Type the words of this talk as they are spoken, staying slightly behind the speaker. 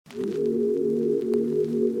Hello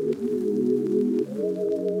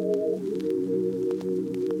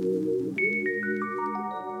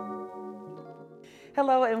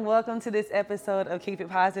and welcome to this episode of Keep It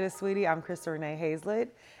Positive, Sweetie. I'm Krista Renee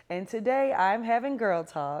Hazlett, and today I'm having girl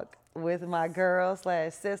talk with my girl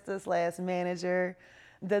slash sister slash manager,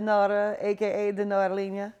 Dinorah, aka Dinorah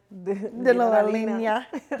Peña. Dinorah Peña.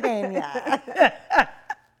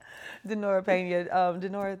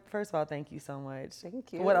 Dinorah, first of all, thank you so much.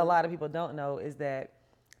 Thank you. What a lot of people don't know is that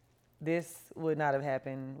this would not have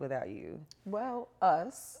happened without you. Well,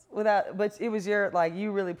 us. But it was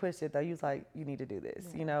you really pushed it though. You was like, you need to do this.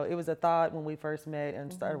 Yeah. You know, it was a thought when we first met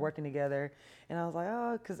and started working together. And I was like,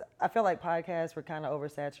 oh, because I felt like podcasts were kind of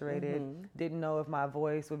oversaturated. Didn't know if my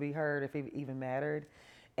voice would be heard, if it even mattered.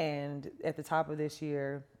 And at the top of this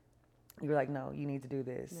year, you were like, no, you need to do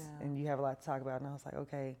this. Yeah. And you have a lot to talk about. And I was like,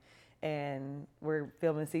 okay. And we're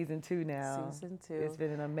filming season 2 now. Season 2. It's been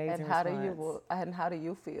an amazing and how response. how do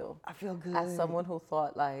you feel? I feel good. As someone who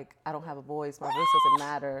thought like I don't have a voice, my voice doesn't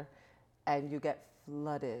matter, and you get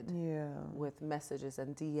flooded with messages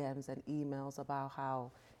and DMs and emails about how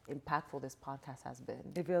impactful this podcast has been.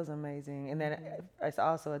 It feels amazing. And then it's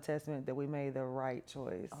also a testament that we made the right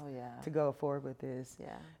choice to go forward with this.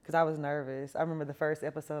 Yeah. Because I was nervous. I remember the first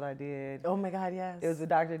episode I did. Oh my God, yes. It was with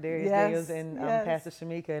Dr. Darius Yes, Daniels and yes. Pastor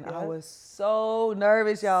Shamika. And I was so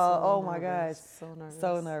nervous, y'all. So oh my nervous, gosh. so nervous.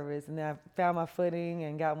 So nervous. And then I found my footing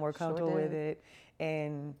and got more comfortable with it.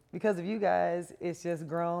 And because of you guys, it's just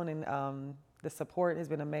grown. And the support has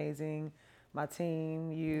been amazing. My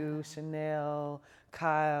team, you, Chanel,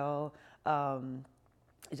 Kyle,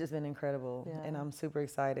 it's just been incredible, and I'm super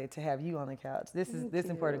excited to have you on the couch. This is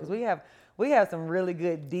important because we have some really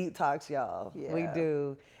good deep talks, y'all. Yeah. We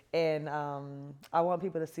do, and I want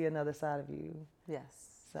people to see another side of you. Yes.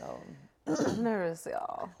 So I'm nervous,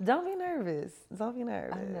 y'all. don't be nervous. Don't be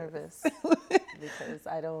nervous. I'm nervous because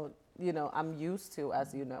I don't, I'm used to,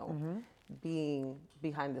 as you know, being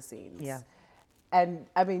behind the scenes. Yeah. And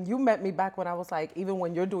I mean, you met me back when I was like, even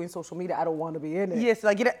when you're doing social media, I don't want to be in it. Yes,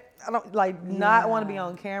 like I don't not want to be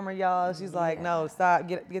on camera, y'all. She's like, no, stop,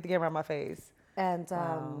 get the camera out my face. And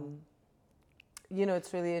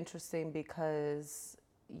it's really interesting because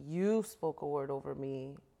you spoke a word over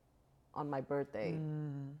me on my birthday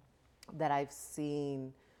that I've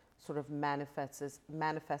seen sort of manifest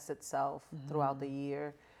itself throughout the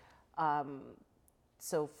year.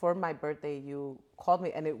 So for my birthday, you called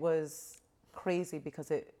me, and it was crazy because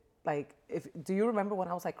do you remember when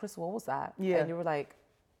I was like, Chris, what was that? Yeah. And you were like,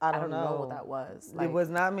 I don't know what that was. It was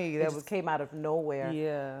not me. That just came out of nowhere.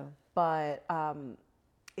 Yeah. But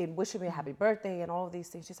in wishing me a happy birthday and all of these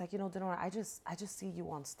things, she's like, Dinorah, I just see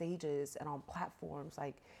you on stages and on platforms,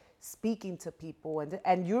 like speaking to people,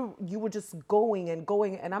 and you were just going,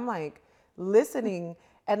 and I'm like listening,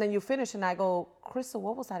 and then you finish, and I go, Crystal,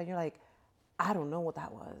 what was that? And you're like, I don't know what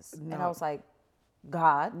that was. No. And I was like,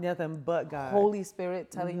 God, nothing but God, Holy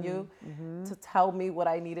Spirit telling you to tell me what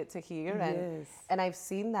I needed to hear. And I've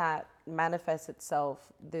seen that manifest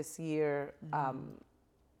itself this year,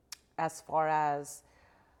 as far as,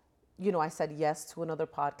 I said yes to another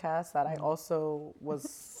podcast that I also was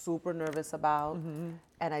super nervous about.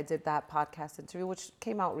 And I did that podcast interview, which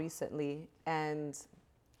came out recently. And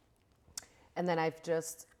then I've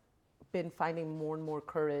just been finding more and more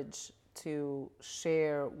courage to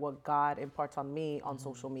share what God imparts on me on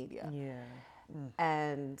social media.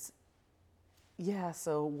 And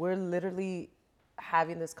so we're literally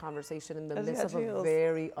having this conversation in the midst of a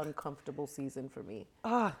very uncomfortable season for me.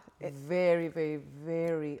 Very, very,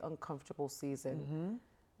 very uncomfortable season.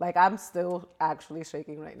 Like, I'm still actually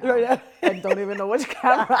shaking right now. And don't even know which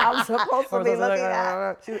camera I'm supposed to be looking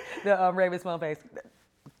at. The Raven-Simone face.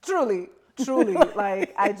 Truly,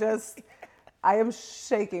 like, I am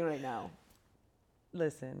shaking right now.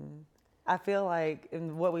 Listen, I feel like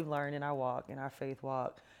in what we've learned in our faith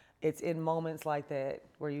walk, it's in moments like that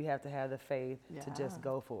where you have to have the faith to just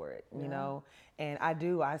go for it, you know? And I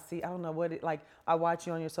don't know what I watch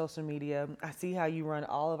you on your social media. I see how you run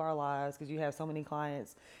all of our lives because you have so many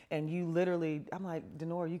clients, and you literally, I'm like,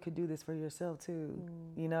 Dinorah, you could do this for yourself too,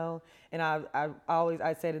 you know? And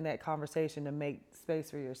I said in that conversation to make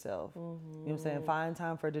space for yourself. You know what I'm saying? Find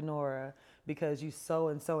time for Dinorah, because you sow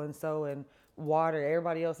and water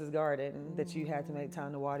everybody else's garden that you had to make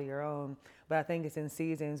time to water your own. But I think it's in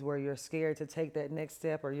seasons where you're scared to take that next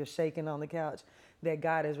step, or you're shaking on the couch, that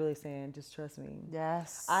God is really saying, just trust me.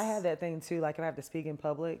 Yes. I have that thing too. Like, if I have to speak in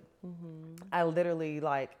public, I literally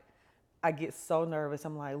I get so nervous.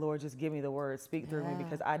 I'm like, Lord, just give me the words, speak through me,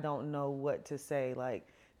 because I don't know what to say. Like,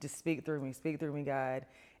 just speak through me, God.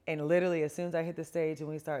 And literally, as soon as I hit the stage and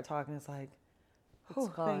we start talking, it's like,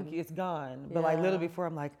 Thank you, it's gone. But like little before,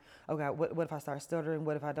 I'm like, oh God, what if I start stuttering?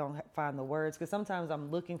 What if I don't find the words? Because sometimes I'm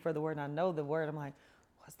looking for the word and I know the word. I'm like,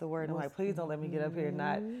 what's the word? I'm like, please don't let me get up here and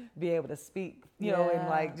not be able to speak, you know, and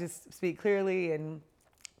like just speak clearly and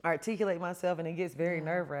articulate myself. And it gets very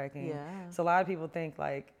nerve wracking. Yeah. So a lot of people think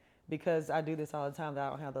like, because I do this all the time, that I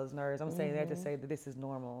don't have those nerves. I'm saying that to say that this is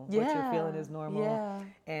normal. Yeah. What you're feeling is normal. Yeah.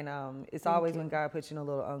 And it's always when God puts you in a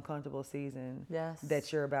little uncomfortable season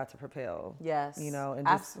that you're about to propel. Yes. You know, and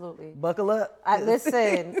just absolutely buckle up.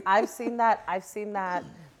 Listen, I've seen that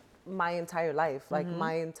my entire life. Like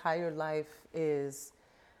my entire life is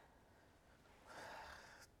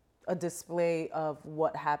a display of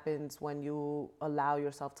what happens when you allow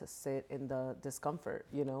yourself to sit in the discomfort.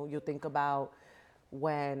 You know, you think about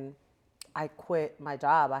when I quit my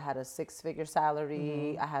job. I had a 6-figure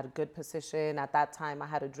salary. I had a good position. At that time, I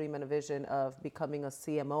had a dream and a vision of becoming a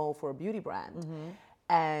CMO for a beauty brand.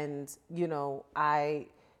 And, you know, I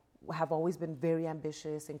have always been very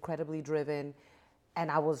ambitious, incredibly driven. And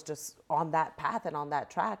I was just on that path and on that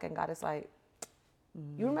track. And God is like,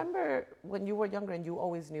 you remember when you were younger and you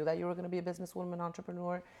always knew that you were going to be a businesswoman,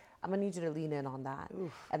 entrepreneur? I'm going to need you to lean in on that.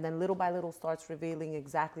 Oof. And then little by little starts revealing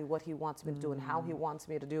exactly what he wants me to do and how he wants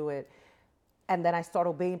me to do it. And then I start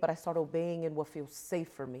obeying, but I start obeying in what feels safe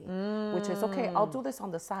for me, which is, okay, I'll do this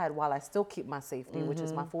on the side while I still keep my safety, which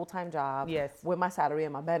is my full-time job with my salary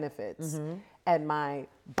and my benefits and my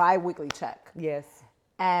bi-weekly check. Yes.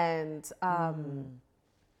 And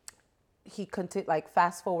he continued, like,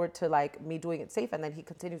 fast forward to like me doing it safe. And then he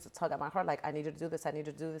continues to tug at my heart, like, I need you to do this. I need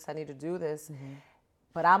you to do this. I need you to do this.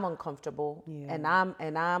 But I'm uncomfortable, and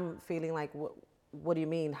I'm feeling like, what do you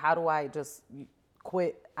mean? How do I just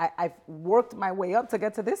quit? I've worked my way up to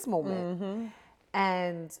get to this moment.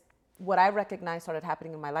 And what I recognized started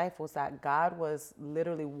happening in my life was that God was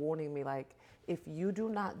literally warning me, like, if you do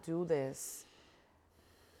not do this,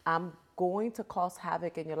 I'm going to cause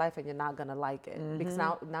havoc in your life and you're not going to like it. Because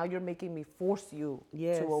now you're making me force you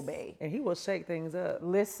to obey. And he will shake things up.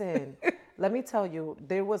 Listen. Let me tell you,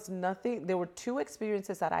 there were 2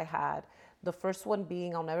 experiences that I had. The first one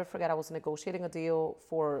being, I'll never forget, I was negotiating a deal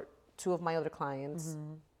for 2 of my other clients.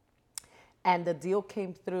 And the deal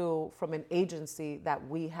came through from an agency that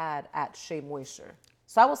we had at Shea Moisture.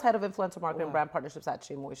 So I was head of influencer marketing and brand partnerships at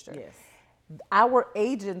Shea Moisture. Yes. Our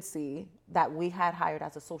agency that we had hired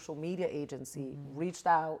as a social media agency reached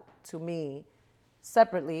out to me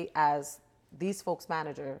separately as these folks'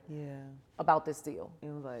 manager about this deal. It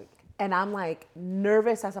was like... And I'm like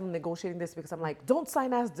nervous as I'm negotiating this because I'm like, don't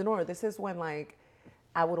sign as Dinorah. This is when like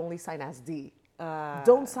I would only sign as D.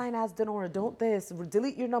 Don't sign as Dinorah. Don't this.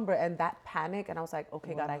 Delete your number. And that panic. And I was like,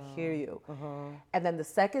 okay, God, I hear you. And then the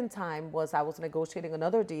second time was I was negotiating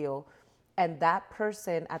another deal. And that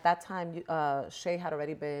person, at that time, Shea had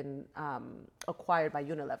already been acquired by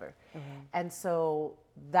Unilever. And so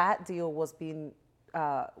that deal was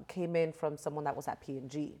came in from someone that was at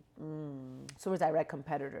P&G. So we're direct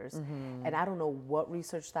competitors. And I don't know what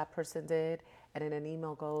research that person did. And in an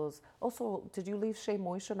email goes, oh, so did you leave Shea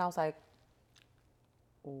Moisture? And I was like,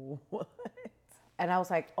 what? And I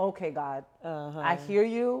was like, okay, God, I hear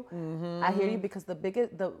you. I hear you, because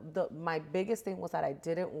my biggest thing was that I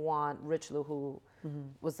didn't want Rich Lou, who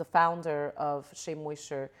was the founder of Shea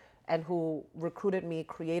Moisture, and who recruited me,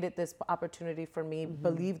 created this opportunity for me,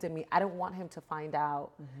 believed in me. I didn't want him to find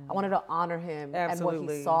out. I wanted to honor him and what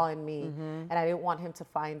he saw in me. And I didn't want him to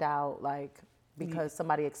find out, like, because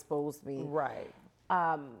somebody exposed me. Right.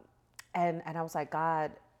 And I was like,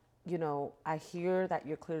 God, you know, I hear that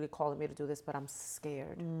you're clearly calling me to do this, but I'm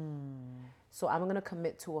scared. So I'm going to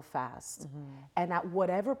commit to a fast. And at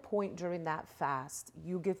whatever point during that fast,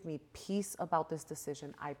 you give me peace about this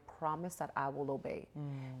decision, I promise that I will obey.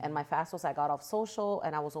 And my fast was, I got off social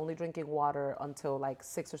and I was only drinking water until like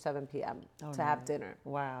 6 or 7 p.m. to have dinner.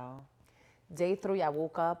 Wow. Day 3, I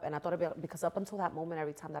woke up and I thought about, because up until that moment,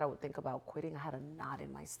 every time that I would think about quitting, I had a knot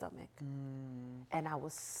in my stomach. And I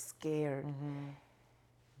was scared.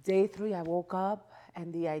 Day 3, I woke up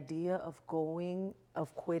and the idea of quitting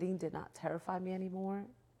did not terrify me anymore.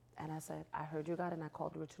 And I said, I heard you, God, and I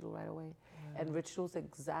called Rich Lou right away. And Rich Lou's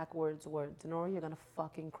exact words were, Dinorah, you're gonna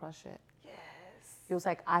fucking crush it. Yes. He was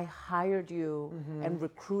like, I hired you and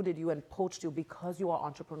recruited you and poached you because you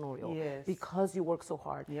are entrepreneurial, because you work so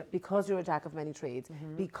hard, because you're a jack of many trades,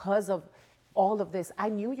 because of all of this. I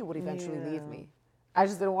knew you would eventually leave me. I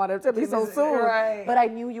just didn't want it to be so soon. Right. But I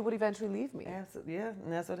knew you would eventually leave me. Absolutely. Yeah,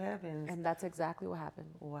 and that's what happens. And that's exactly what happened.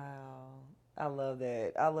 Wow. I love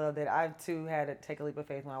that. I too had to take a leap of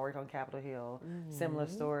faith when I worked on Capitol Hill. Similar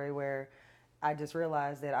story where I just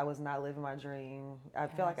realized that I was not living my dream. I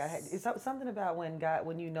feel like I had, it's something about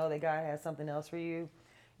when you know that God has something else for you,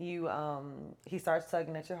 he starts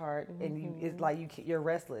tugging at your heart, and it's like you're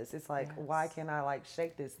restless. It's like, why can't I like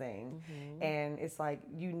shake this thing? And it's like,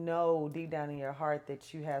 deep down in your heart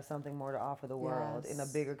that you have something more to offer the world in a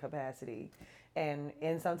bigger capacity. And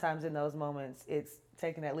sometimes in those moments, it's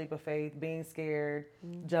taking that leap of faith, being scared,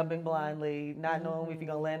 jumping blindly, not knowing if you're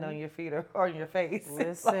gonna land on your feet or on your face.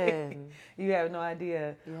 Listen, like, you have no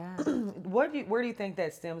idea. Yeah. Where do you think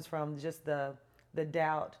that stems from? Just the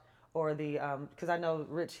doubt, or the because I know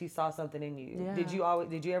Rich, he saw something in you. Yeah.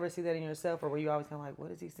 Did you ever see that in yourself, or were you always kind of like, what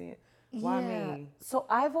is he seeing? Why me? So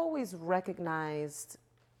I've always recognized,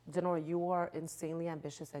 Dinorah, you are insanely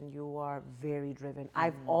ambitious and you are very driven.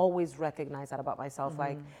 I've always recognized that about myself.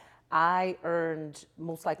 Like, I earned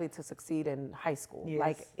most likely to succeed in high school. Yes.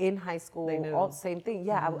 Like in high school, all same thing.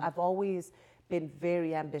 Yeah, I've always been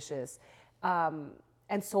very ambitious. And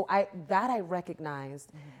so I recognized.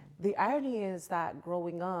 The irony is that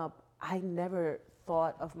growing up, I never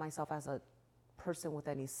thought of myself as a person with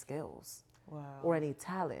any skills. Wow. Or any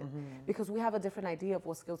talent, because we have a different idea of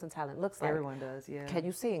what skills and talent looks like. Everyone does, yeah. Can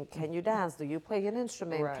you sing? Can you dance? Do you play an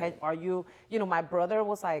instrument? Right. Are you, my brother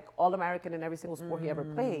was like All-American in every single sport he ever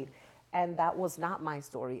played. And that was not my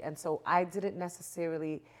story. And so I didn't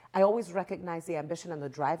necessarily, I always recognized the ambition and the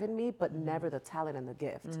drive in me, but never the talent and the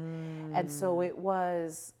gift. And so it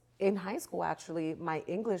was in high school, actually, my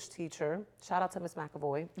English teacher, shout out to Miss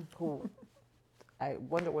McAvoy, who I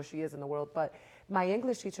wonder where she is in the world, but my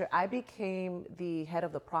English teacher, I became the head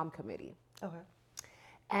of the prom committee. Okay.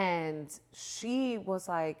 And she was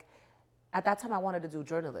like, at that time I wanted to do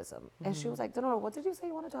journalism. And she was like, Dinorah, what did you say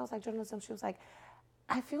you wanted to do? I was like, journalism. She was like,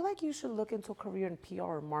 I feel like you should look into a career in PR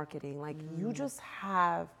or marketing. Like you just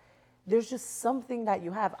have, there's just something that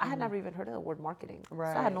you have. I had never even heard of the word marketing.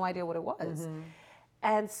 Right. So I had no idea what it was.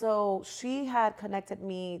 And so she had connected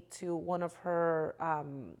me to one of her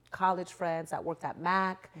college friends that worked at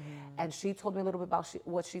Mac, and she told me a little bit about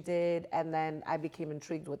what she did, and then I became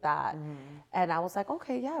intrigued with that. And I was like,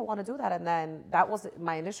 okay, yeah, I want to do that. And then that was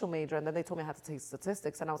my initial major, and then they told me I had to take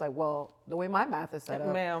statistics, and I was like, well, the way my math is set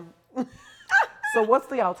up. Ma'am. So what's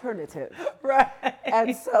the alternative? Right.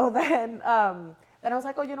 And so then I was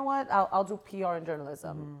like, oh, you know what? I'll do PR and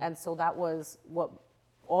journalism. And so that was what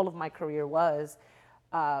all of my career was.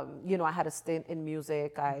 I had a stint in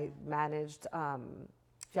music. I managed,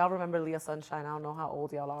 if y'all remember Leah Sunshine, I don't know how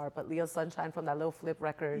old y'all are, but Leah Sunshine from that Lil Flip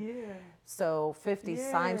record. Yeah. So 50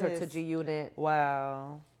 signed her to G Unit.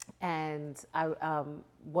 Wow. And I,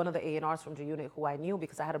 one of the A&Rs from G Unit who I knew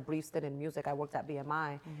because I had a brief stint in music, I worked at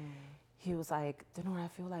BMI. He was like, Dinorah, I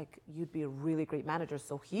feel like you'd be a really great manager.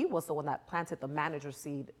 So he was the one that planted the manager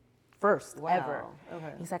seed first ever.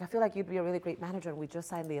 Okay. He's like, I feel like you'd be a really great manager, and we just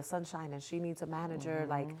signed Leah Sunshine, and she needs a manager.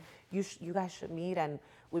 Like, you guys should meet. And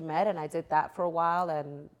we met, and I did that for a while,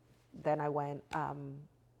 and then I went,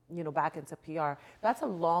 back into PR. That's a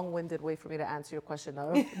long-winded way for me to answer your question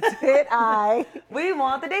of, did I? We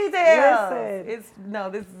want the details.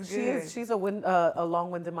 Listen, this is good. She's a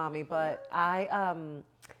long-winded mommy, but I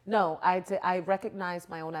recognized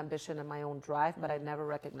my own ambition and my own drive, but I never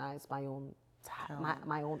recognized my own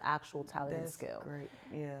my own actual talent and skill. Great.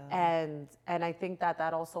 Yeah. And I think that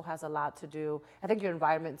also has a lot to do. I think your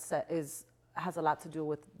environment has a lot to do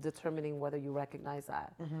with determining whether you recognize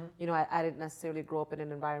that. I didn't necessarily grow up in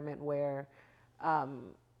an environment where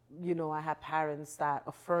I had parents that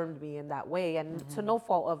affirmed me in that way, and to no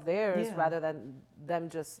fault of theirs, rather than them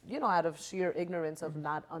just, out of sheer ignorance of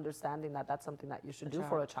not understanding that that's something that you should do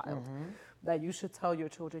for a child. That you should tell your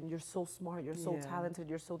children, you're so smart, you're so talented,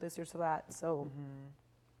 you're so this, you're so that. So,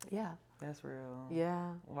 yeah. That's real. Yeah.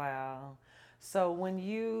 Wow. So when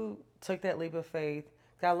you took that leap of faith,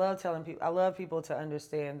 'cause I love people to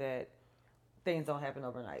understand that things don't happen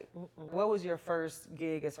overnight. What was your first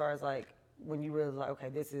gig as far as like, when you realized, like, okay,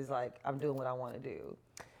 this is like, I'm doing what I want to do?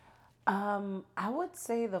 I would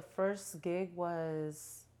say the first gig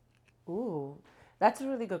was, that's a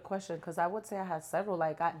really good question, because I would say I had several.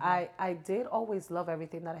 Like, I did always love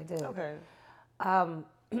everything that I did. Okay.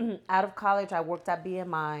 Out of college, I worked at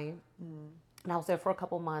BMI, and I was there for a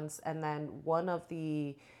couple months, and then one of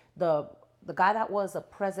the guy that was a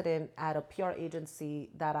president at a PR agency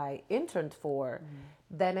that I interned for,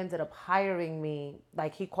 then ended up hiring me.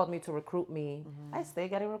 Like, he called me to recruit me. I stay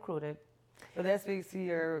getting recruited. But that speaks to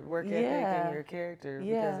your work ethic and your character.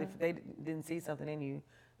 Because if they didn't see something in you,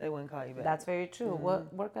 they wouldn't call you back. That's very true.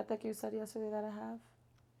 What work ethic you said yesterday that I have?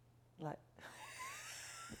 Like,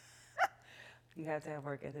 you have to have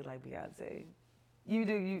work ethic like Beyonce. You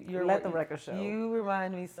do. You're Let the record show. You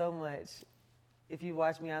remind me so much. if you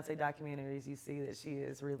watch Beyonce documentaries, you see that she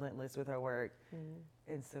is relentless with her work,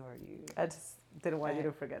 and so are you. I just didn't want you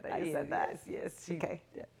to forget that you said that. Yes. Okay.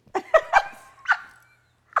 Yeah.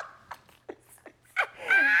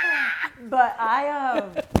 But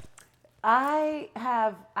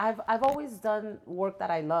I've always done work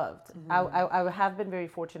that I loved. I have been very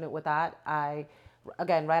fortunate with that.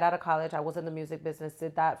 Again, right out of college, I was in the music business,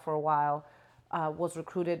 did that for a while. Was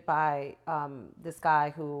recruited by this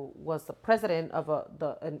guy who was the president of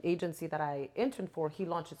an agency that I interned for. He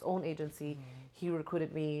launched his own agency. He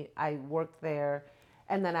recruited me. I worked there.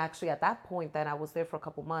 And then actually at that point, then I was there for a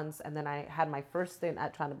couple months. And then I had my first stint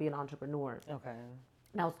at trying to be an entrepreneur. Okay.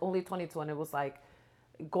 And I was only 22, and it was like,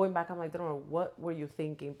 going back, I'm like, Dinorah, what were you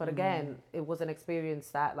thinking? But again, it was an experience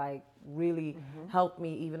that like really helped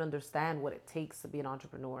me even understand what it takes to be an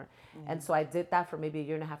entrepreneur. And so I did that for maybe a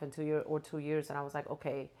year and a half and 2 years. And I was like,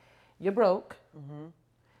 okay, you're broke.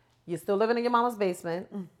 You're still living in your mama's basement.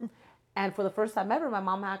 And for the first time ever, my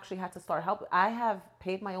mom actually had to start helping. I have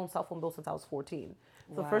paid my own cell phone bill since I was 14.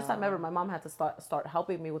 So the first time ever, my mom had to start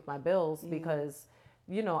helping me with my bills because,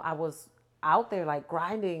 you know, I was out there like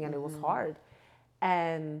grinding and it was hard.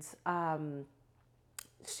 And and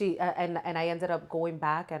I ended up going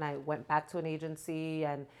back, and I went back to an agency,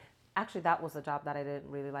 and actually that was a job that I didn't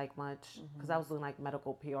really like much because I was doing like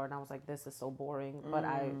medical PR, and I was like, this is so boring, but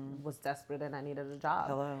I was desperate and I needed a job.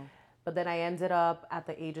 Hello. But then I ended up at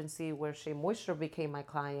the agency where Shea Moisture became my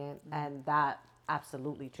client, and that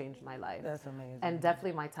absolutely changed my life. That's amazing. And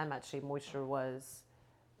definitely my time at Shea Moisture was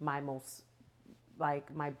my most,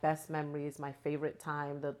 like, my best memories, my favorite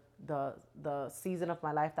time, the season of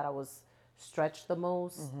my life that I was stretched the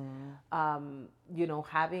most. You know,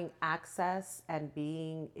 having access and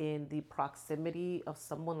being in the proximity of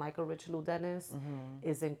someone like a Rich Lou Dennis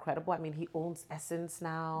is incredible. I mean, he owns Essence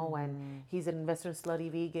now, and he's an investor in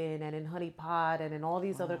Slutty Vegan and in Honey Pot and in all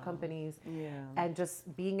these other companies. And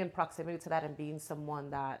just being in proximity to that and being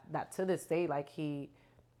someone that to this day, like, he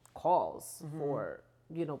calls for,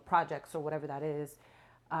 you know, projects or whatever that is.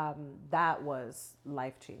 That was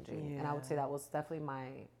life-changing. And I would say that was definitely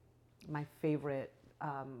my favorite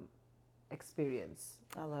experience.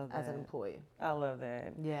 I love that. As an employee. I love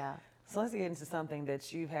that. Yeah. So let's get into something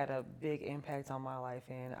that you've had a big impact on my life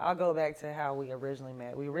in. I'll go back to how we originally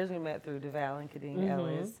met. We originally met through Duval and Kadeem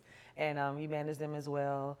Ellis, and you managed them as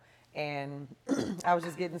well. And I was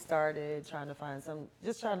just getting started, trying to find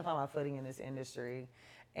my footing in this industry.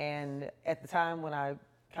 And at the time when I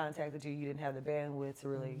contacted you, you didn't have the bandwidth to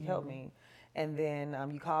really help me. And then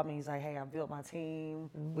you called me. He's like, hey, I built my team.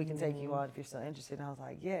 We can take you on if you're still interested. And I was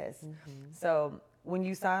like, yes. So when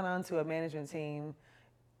you sign on to a management team,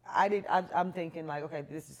 I'm thinking like, okay,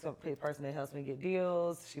 this is a person that helps me get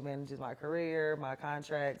deals. She manages my career, my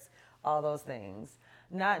contracts, all those things.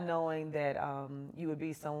 Not knowing that you would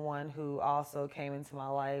be someone who also came into my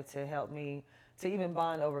life to help me to even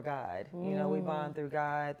bond over God. You know, we bond through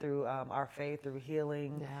God, through our faith, through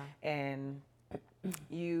healing. And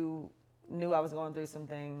you knew I was going through some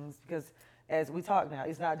things because as we talk now,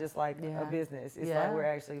 it's not just like a business. It's like we're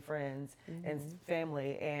actually friends and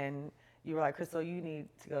family. And you were like, Crystal, you need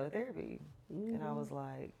to go to therapy. And I was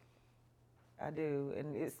like, I do.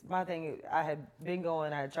 And it's my thing. I had been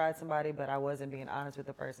going, I had tried somebody, but I wasn't being honest with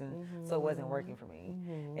the person. So it wasn't working for me.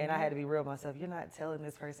 And I had to be real with myself. You're not telling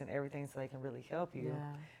this person everything so they can really help you.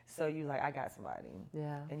 So you like, I got somebody.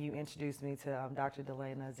 And you introduced me to Dr.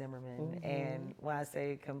 Delana Zimmerman. And when I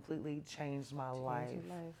say completely changed my life.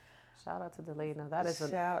 Shout out to Delana. That is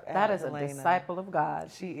Delana. A disciple of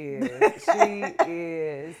God. She is. She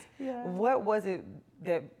is. What was it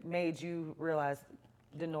that made you realize,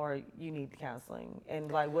 Dinorah, you need counseling?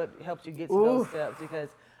 And like, what helped you get to those steps? Because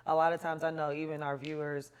a lot of times I know even our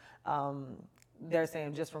viewers, they're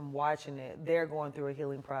saying just from watching it, they're going through a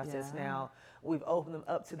healing process now. We've opened them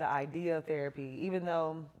up to the idea of therapy, even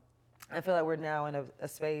though I feel like we're now in a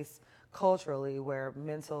space culturally where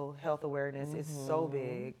mental health awareness is so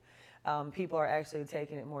big. People are actually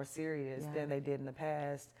taking it more serious than they did in the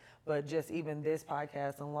past. But just even this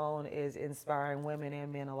podcast alone is inspiring women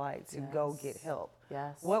and men alike to go get help.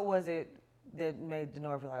 What was it that made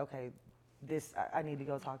Dinorah feel like, okay, I need to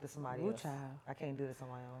go talk to somebody else. Child. I can't do this on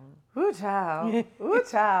my own. Ooh, child. Ooh,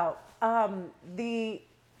 child.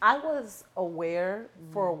 I was aware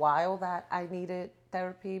for a while that I needed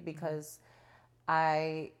therapy because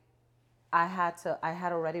I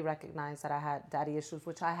had already recognized that I had daddy issues,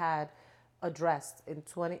 which I had addressed in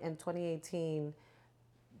 2018.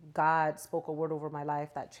 God spoke a word over my life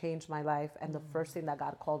that changed my life, and the first thing that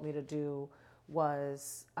God called me to do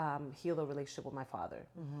was heal a relationship with my father.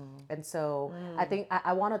 And so I think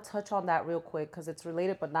I want to touch on that real quick because it's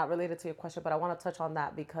related but not related to your question, but I want to touch on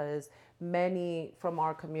that because many from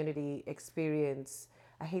our community experience,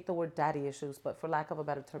 I hate the word daddy issues, but for lack of a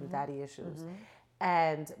better term, daddy issues.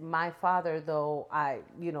 And my father, though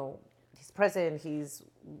he's present, he's,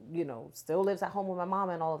 still lives at home with my mom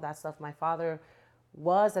and all of that stuff. My father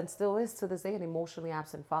was and still is to this day an emotionally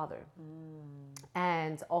absent father.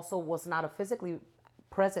 And also was not a physically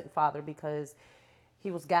present father because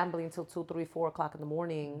he was gambling till 2, 3, 4 o'clock in the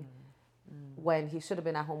morning when he should have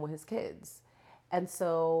been at home with his kids. And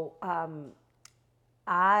so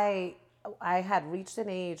I had reached an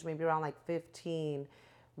age, maybe around like 15,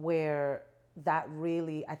 where that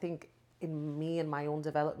really, I think in me and my own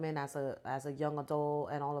development as a young adult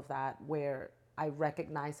and all of that, where I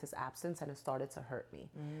recognized his absence and it started to hurt me.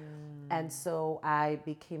 And so I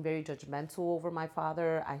became very judgmental over my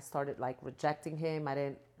father. I started like rejecting him. I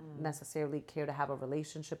didn't necessarily care to have a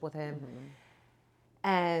relationship with him.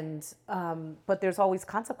 And, but there's always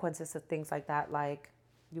consequences to things like that. Like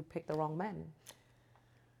you pick the wrong men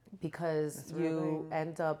because you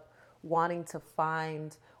end up wanting to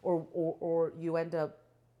find or you end up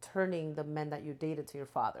turning the men that you dated to your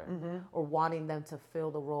father or wanting them to fill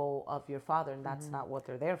the role of your father, and that's not what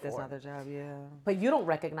they're there for. That's not their job, yeah. But you don't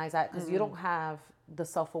recognize that because you don't have the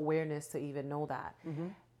self-awareness to even know that.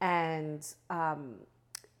 And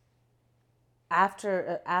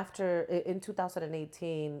after in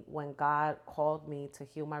 2018, when God called me to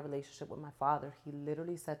heal my relationship with my father, he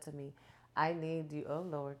literally said to me, I need you, oh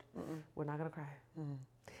Lord, we're not gonna cry.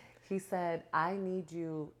 He said, I need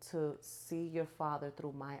you to see your father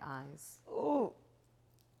through my eyes. Ooh.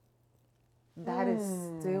 That is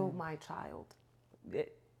still my child.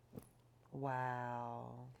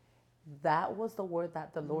 Wow. That was the word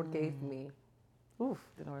that the Lord gave me. Oof.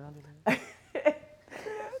 Dinorah, don't do that.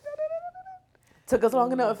 Took us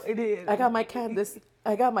long enough. It did. I got my Candace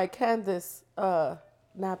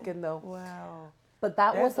napkin though. Wow. But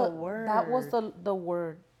that That's was a word. That was the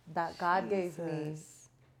word that God gave me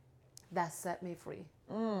that set me free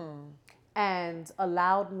and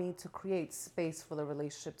allowed me to create space for the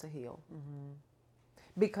relationship to heal.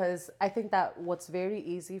 Because I think that what's very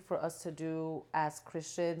easy for us to do as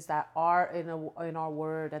Christians that are in our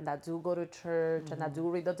word and that do go to church and that do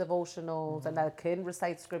read the devotionals and that can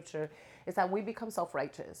recite scripture is that we become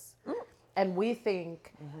self-righteous. And we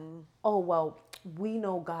think, oh, well, we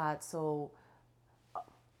know God, so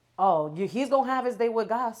he's going to have his day with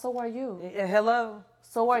God. So are you. Hello.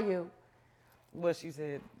 So are you. What she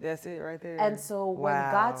said. That's it right there. And so when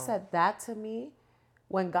God said that to me,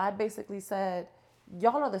 when God basically said,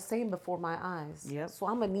 y'all are the same before my eyes. So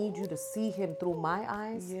I'm going to need you to see him through my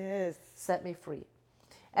eyes. Yes. Set me free.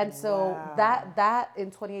 And so that in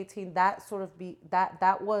 2018, that sort of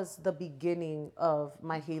that was the beginning of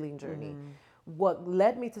my healing journey. What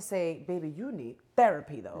led me to say, baby, you need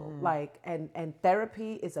therapy though. Like, and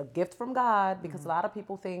therapy is a gift from God because a lot of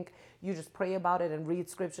people think you just pray about it and read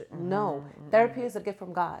scripture. No, therapy is a gift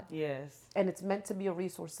from God. Yes. And it's meant to be a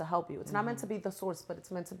resource to help you. It's not meant to be the source, but it's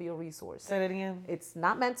meant to be a resource. Say that again. It's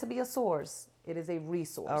not meant to be a source. It is a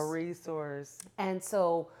resource. A resource. And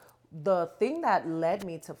so the thing that led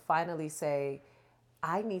me to finally say,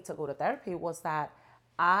 I need to go to therapy was that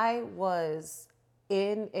I was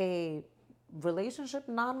in a relationship,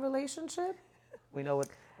 non-relationship. We know.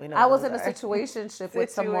 I was in a situationship with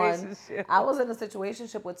someone. I was in a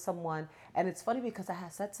situationship with someone, and it's funny because I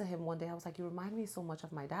had said to him one day, I was like, "You remind me so much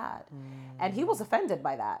of my dad," and he was offended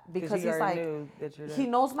by that because he's like,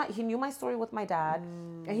 he knew my story with my dad,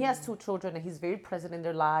 and he has 2 children, and he's very present in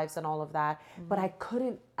their lives and all of that. But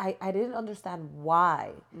I didn't understand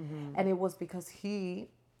why, and it was because he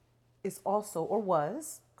is also or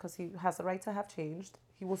was because he has the right to have changed.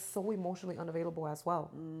 He was so emotionally unavailable as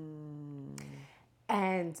well.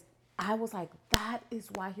 And I was like, that is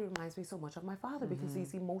why he reminds me so much of my father, because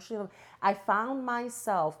he's emotional. I found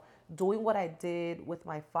myself doing what I did with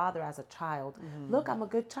my father as a child. Look, I'm a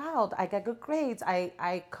good child. I get good grades.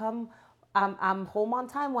 I come, I'm home on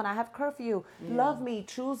time when I have curfew. Love me,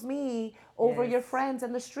 choose me over your friends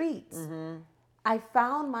in the streets. I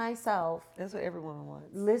found myself. That's what everyone wants.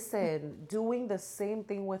 Listen, doing the same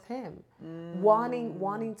thing with him,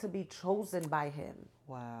 wanting to be chosen by him.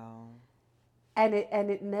 Wow. And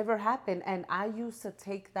it never happened. And I used to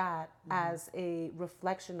take that as a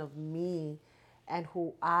reflection of me and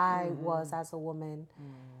who I was as a woman,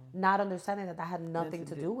 not understanding that had nothing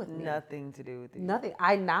to do with me. Nothing to do with you. Nothing.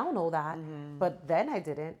 I now know that, but then I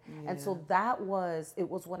didn't. And so it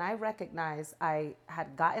was when I recognized I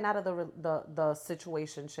had gotten out of the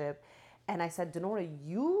situationship And I said, Dinorah,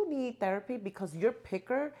 you need therapy because your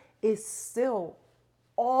picker is still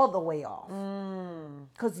all the way off.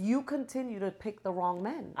 Because you continue to pick the wrong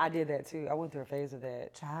men. I did that too. I went through a phase of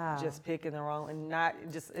that. Child. Just picking the wrong, and not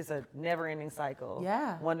just, it's a never ending cycle.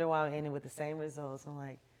 Yeah. Wonder why I'm ending with the same results. I'm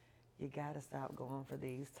like, you got to stop going for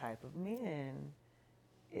these type of men.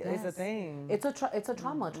 It's a thing. It's a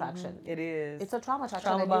trauma attraction. It is. It's a trauma attraction.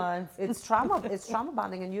 Trauma bonds. It's trauma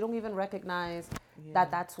bonding, and you don't even recognize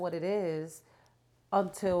that that's what it is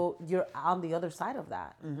until you're on the other side of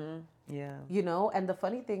that. Yeah. You know, and the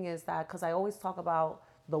funny thing is that, because I always talk about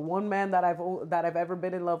the one man that I've ever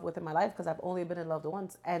been in love with in my life, because I've only been in love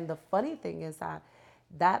once. And the funny thing is that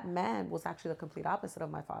that man was actually the complete opposite of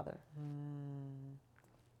my father.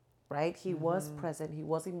 Right? He was present. He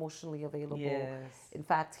was emotionally available. Yes. In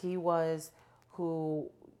fact, he was who,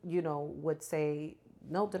 you know, would say,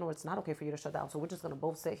 no, Dinorah, it's not okay for you to shut down. So we're just going to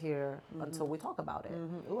both sit here until we talk about it.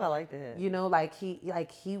 Ooh, I like that. You know, like he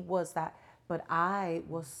was that. But I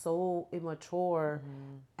was so immature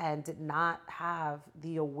and did not have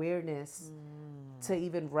the awareness to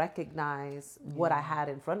even recognize what I had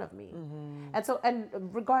in front of me. And so, and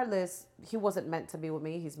regardless, he wasn't meant to be with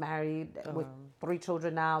me. He's married with 3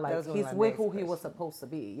 children now. Like, he's with who he was supposed to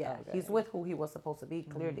be. Yeah, he's with who he was supposed to be,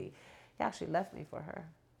 clearly. He actually left me for her.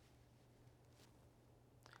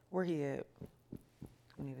 Where he at?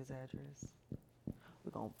 We need his address.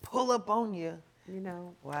 We're going to pull up on you. You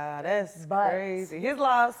know. Wow, that's crazy. His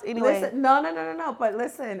loss. Anyway. Listen, no. But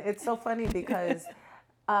listen, it's so funny because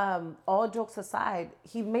all jokes aside,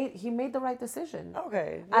 he made the right decision.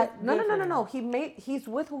 Okay. No. He's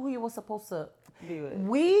with who he was supposed to be with.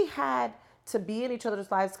 We had to be in each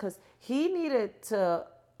other's lives because he needed to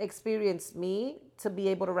experience me to be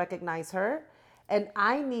able to recognize her. And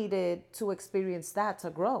I needed to experience that to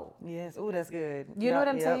grow. Yes. Oh, that's good. You know what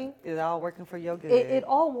I'm saying? It's all working for your good. It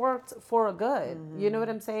all worked for a good. You know what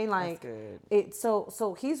I'm saying? Like, that's good.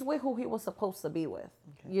 So he's with who he was supposed to be with.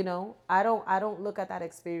 Okay. You know, I don't look at that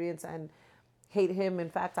experience and hate him. In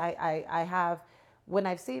fact, I have, when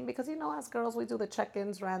I've seen, because, you know, as girls, we do the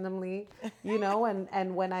check-ins randomly, you know,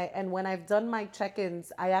 and when I've done my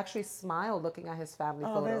check-ins, I actually smile looking at his family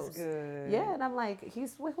photos. Oh, that's good. Yeah, and I'm like,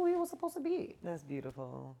 he's with who he was supposed to be. That's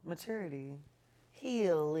beautiful. Maturity.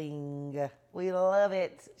 Healing. We love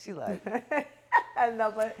it. She like. I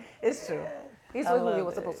know, but it's true. He's with who he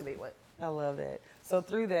was supposed to be with. I love that. So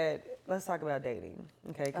through that, let's talk about dating,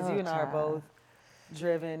 okay? Because you and I are both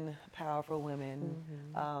driven, powerful women.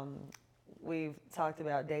 We've talked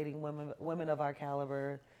about dating women of our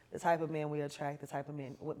caliber, the type of men we attract, the type of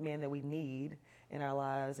men that we need in our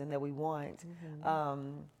lives and that we want.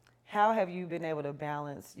 How have you been able to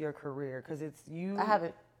balance your career? Because it's you. I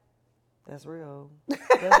haven't. That's real.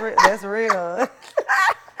 That's real.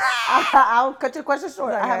 I'll cut your question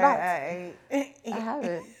short. I have not. I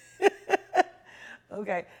haven't.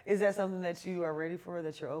 Okay. Is that something that you are ready for,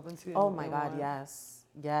 that you're open to? Oh my God, yes.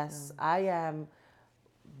 Yes. I am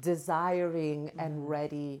desiring and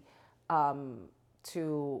ready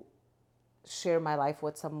to share my life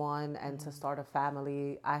with someone and to start a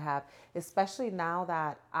family. I have, especially now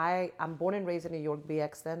that I'm born and raised in New York,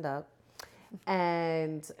 BX stand up.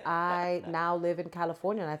 And I now live in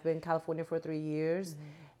California, and I've been in California for 3 years,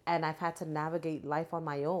 and I've had to navigate life on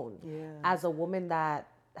my own. As a woman that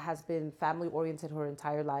has been family oriented her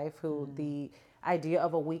entire life, who the idea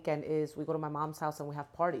of a weekend is we go to my mom's house and we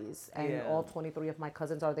have parties, and all 23 of my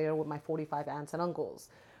cousins are there with my 45 aunts and uncles,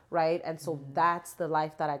 right? And so that's the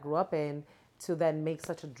life that I grew up in, to then make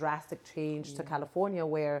such a drastic change to California,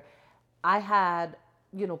 where I had,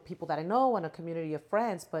 you know, people that I know and a community of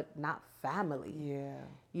friends, but not family.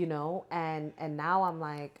 You know, and now I'm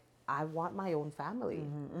like, I want my own family.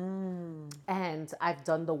 And I've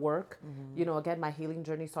done the work. You know, again, my healing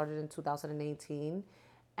journey started in 2018.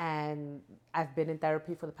 And I've been in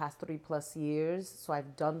therapy for the past 3+ years. So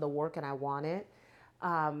I've done the work and I want it.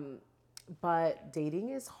 But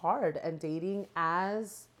dating is hard. And dating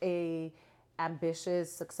as a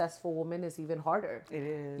ambitious, successful woman is even harder. It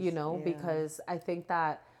is. You know, because I think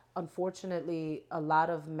that unfortunately a lot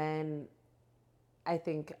of men, I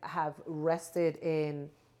think, have rested in,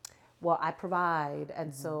 well, I provide,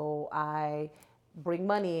 and so I bring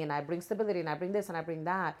money, and I bring stability, and I bring this, and I bring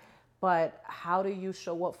that. But how do you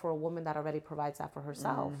show up for a woman that already provides that for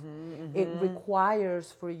herself? It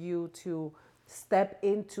requires for you to step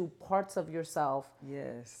into parts of yourself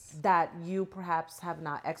that you perhaps have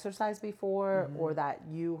not exercised before, or that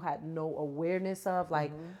you had no awareness of.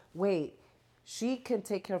 Like, wait, she can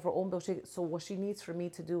take care of her own bills. So what she needs for me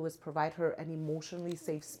to do is provide her an emotionally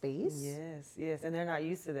safe space. Yes. And they're not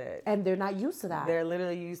used to that. And they're not used to that. They're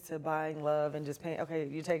literally used to buying love and just paying, okay,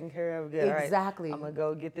 you're taking care of it. Good. Exactly. All right, I'm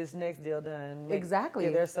going to go get this next deal done. Exactly.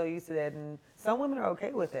 Yeah, they're so used to that. And some women are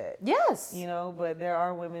okay with that. Yes. You know, but there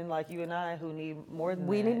are women like you and I who need more than that.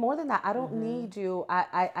 We need more than that. I don't need you.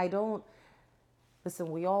 I don't.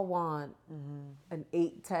 Listen, we all want an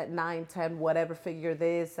 8, 10, 9, 10, whatever figure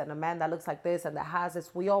this, and a man that looks like this and that has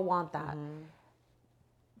this. We all want that.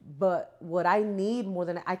 But what I need more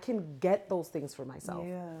than I can get those things for myself.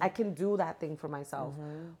 Yeah. I can do that thing for myself.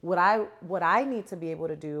 What I need to be able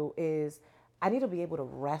to do is I need to be able to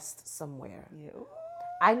rest somewhere. Yeah.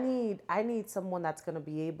 I need someone that's going to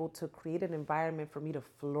be able to create an environment for me to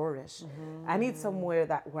flourish. I need somewhere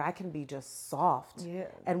where I can be just soft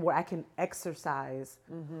and where I can exercise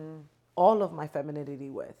all of my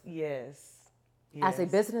femininity with. Yes. As a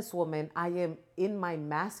businesswoman, I am in my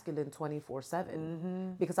masculine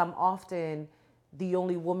 24/7 because I'm often the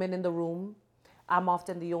only woman in the room. I'm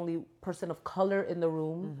often the only person of color in the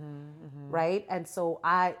room, right? And so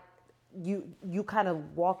you kind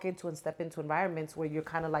of walk into and step into environments where you're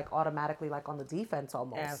kind of like automatically like on the defense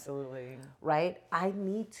almost. Absolutely. Right? I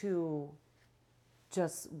need to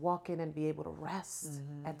just walk in and be able to rest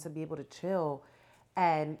and to be able to chill.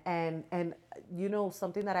 And you know,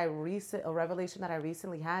 something that a revelation that I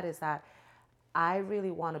recently had is that I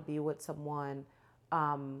really want to be with someone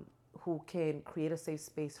who can create a safe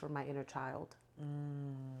space for my inner child.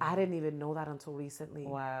 I didn't even know that until recently.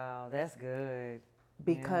 Wow, that's good.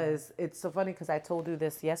 Because it's so funny because I told you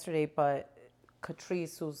this yesterday, but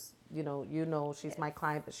Catrice, who's, you know, she's my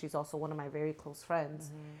client, but she's also one of my very close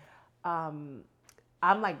friends. I'm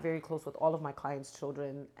like very close with all of my clients'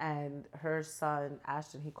 children, and her son,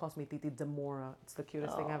 Ashton, he calls me Titi Dinorah. It's the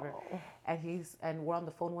cutest thing ever. And we're on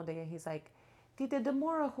the phone one day and he's like, Titi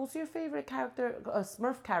Dinorah, who's your favorite character, a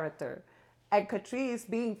Smurf character? And Catrice,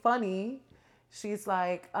 being funny, she's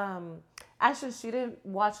like, Ashton, she didn't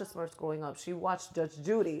watch the Smurfs growing up. She watched Judge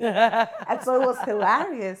Judy. And so it was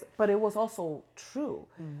hilarious, but it was also true.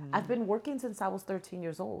 I've been working since I was 13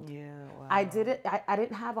 years old. Yeah, wow. I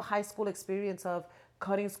didn't have a high school experience of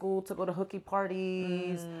cutting school to go to hooky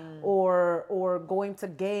parties or going to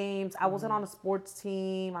games. I wasn't on a sports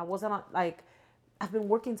team. I wasn't on, like, I've been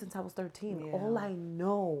working since I was 13. Yeah. All I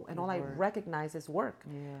know and all I recognize is work.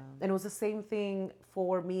 Yeah. And it was the same thing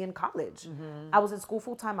for me in college. I was in school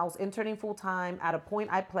full time. I was interning full time. At a point,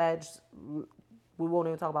 I pledged. We won't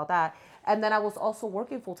even talk about that. And then I was also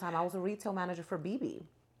working full time. I was a retail manager for BB.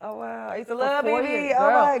 Oh, wow. I used to love For 4 BB. years, Oh,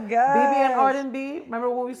 girl. my God. BB and R&B.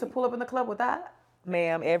 Remember when we used to pull up in the club with that?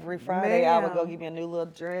 Ma'am, every Friday I would go Ma'am. get me a new little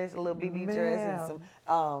dress, a little BB dress, and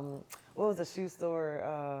some, what was the shoe store?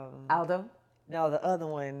 Aldo? No, the other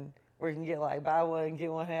one where you can get like buy one, get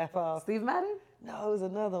one half off. Steve Madden? No, it was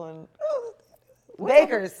another one.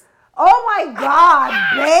 Bakers. Oh my God,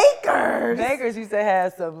 Bakers! Bakers used to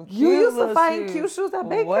have some cute You used to little find shoes. cute shoes at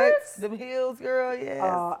Bakers? What? Them heels, girl, yes.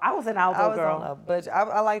 I was an Aldo I was girl. on a bunch.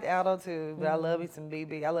 I liked Aldo too, but I love me some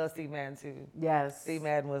BB. I love Steve Madden too. Yes. Steve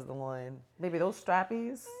Madden was the one. Maybe those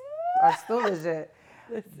strappies are still legit.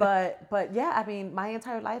 But yeah, I mean, my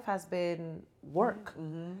entire life has been work.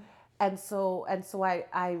 And so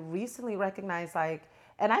I recently recognized, like,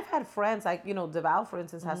 and I've had friends, like, you know, Deval, for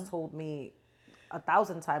instance, has told me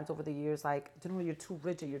 1,000 times over the years, like, you're too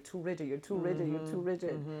rigid, you're too rigid, you're too rigid, you're too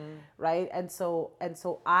rigid, right? And so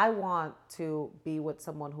I want to be with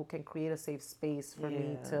someone who can create a safe space for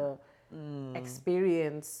me to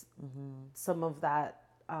experience some of that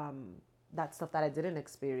that stuff that I didn't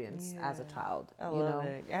experience as a child. I love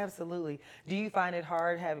it. Absolutely. Do you find it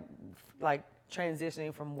hard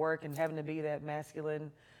transitioning from work and having to be that masculine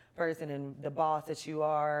person and the boss that you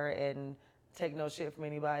are and take no shit from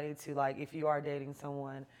anybody to, like, if you are dating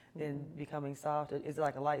someone, then becoming soft? Is it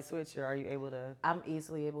like a light switch, or are you able to? I'm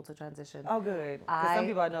easily able to transition. Oh, good. Because some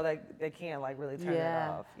people I know that they can't, like, really turn it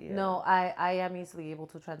off. Yeah. No, I am easily able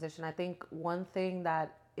to transition. I think one thing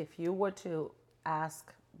that if you were to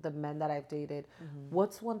ask the men that I've dated,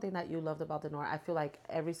 what's one thing that you loved about Dinorah? I feel like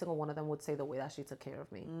every single one of them would say the way that she took care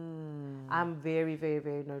of me. I'm very, very,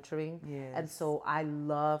 very nurturing. Yes. And so I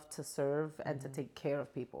love to serve and to take care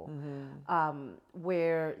of people.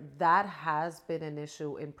 Where that has been an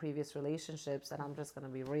issue in previous relationships, and I'm just going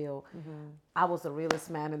to be real, I was the realest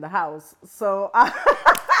man in the house. So,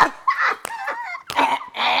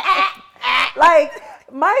 like,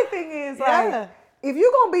 my thing is, like, if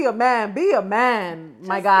you're going to be a man,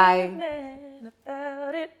 my guy. Be a man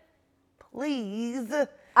about it, please.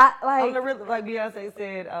 Like Beyonce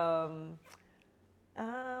said,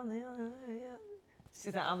 She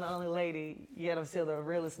said, I'm the only lady, yet I'm still the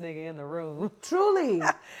realest nigga in the room. Truly.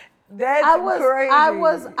 That's crazy.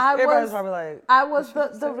 Everybody's probably like, I was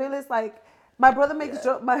the realest. Like, my brother makes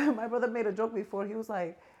joke. My brother made a joke before. He was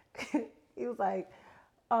like,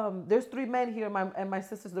 there's 3 men here, and my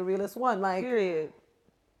sister's the realest one. Like, period.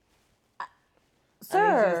 Sir, I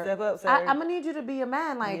need you to step up, sir. I'm gonna need you to be a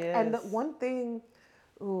man. Like, and the one thing,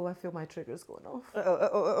 I feel my triggers going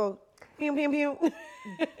off. Pew, pew, pew.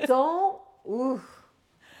 Don't. Oof.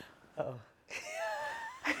 Oh.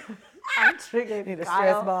 I'm triggered. Need a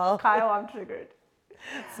stress ball. Kyle, I'm triggered.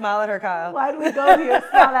 Smile at her, Kyle. Why do we go here?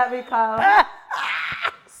 Smile at me, Kyle.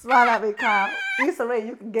 Smile at me, Kyle. Issa Rae,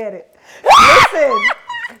 you can get it.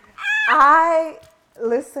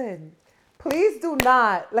 Listen. Please do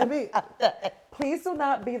not Please do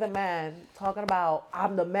not be the man talking about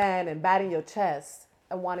I'm the man and batting your chest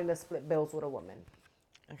and wanting to split bills with a woman.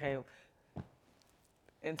 Okay.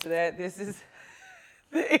 And to that, this is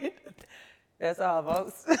that's all,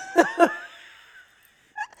 folks.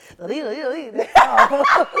 That's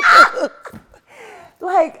all.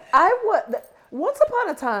 Like, once upon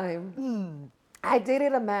a time, I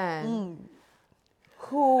dated a man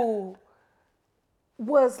who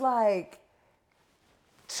was like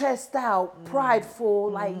chest out,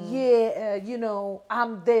 prideful, like,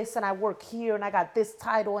 I'm this and I work here and I got this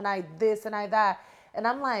title and I this and I that. And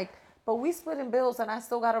I'm like, but we splitting bills and I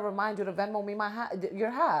still got to remind you to Venmo me your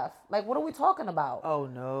half. Like, what are we talking about? Oh,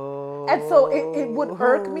 no. And so it would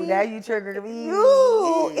irk me. Now you triggered me.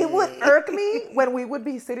 It would irk me when we would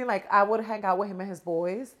be sitting, like, I would hang out with him and his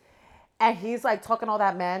boys. And he's, like, talking all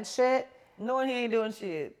that man shit. Knowing he ain't doing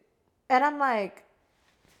shit. And I'm like,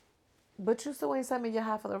 but you still ain't sent me your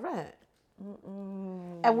half of the rent.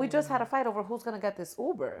 And we just had a fight over who's going to get this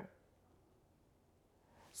Uber.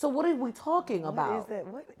 So what are we talking about? What is that?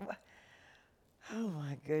 What? Oh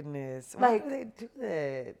my goodness! Why do they do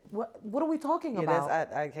that? What are we talking about?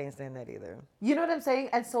 I can't stand that either. You know what I'm saying?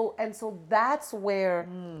 And so that's where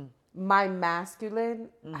my masculine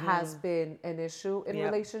has been an issue in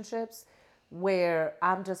relationships, where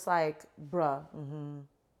I'm just like, bruh,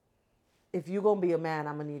 if you gonna be a man,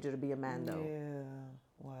 I'm gonna need you to be a man though. Yeah.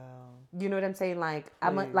 Wow. You know what I'm saying? Like, Please.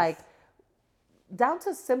 I'm like, down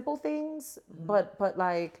to simple things, but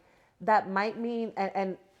like that might mean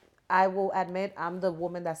and I will admit I'm the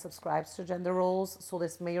woman that subscribes to gender roles, so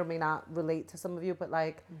this may or may not relate to some of you, but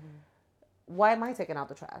like, why am I taking out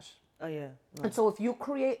the trash? Oh yeah. No. And so if you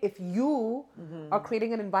are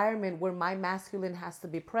creating an environment where my masculine has to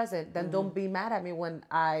be present, then don't be mad at me when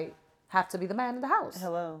I have to be the man in the house.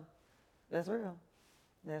 Hello. That's real.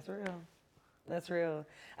 That's real. That's real.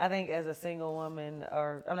 I think as a single woman,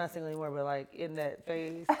 or I'm not single anymore, but like in that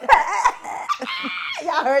phase.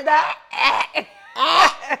 Y'all heard that?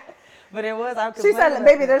 But it was. She said,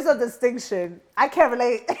 "Baby, there's a distinction. I can't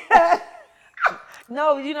relate."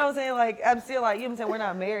 No, you know what I'm saying? Like, I'm still like, you know what I'm saying? We're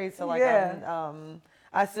not married, so like,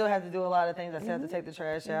 I still have to do a lot of things. I still have to take the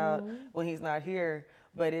trash out when he's not here.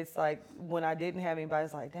 But it's like, when I didn't have anybody,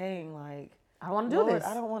 it's like, dang, like, I want to do this.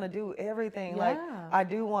 I don't want to do everything. Yeah. Like, I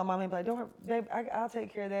do want my man to be like, don't, babe, I'll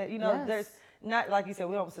take care of that. You know, there's not, like you said,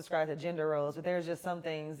 we don't subscribe to gender roles, but there's just some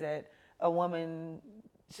things that a woman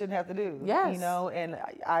shouldn't have to do. Yes. You know, and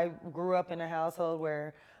I grew up in a household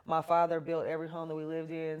where my father built every home that we lived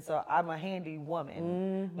in, so I'm a handy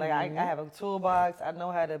woman. Like, I have a toolbox. I know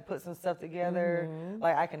how to put some stuff together.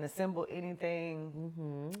 Like, I can assemble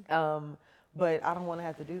anything. But I don't want to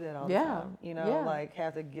have to do that all the time. You know, like,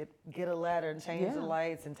 have to get a ladder and change the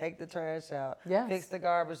lights and take the trash out, fix the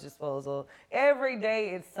garbage disposal. Every day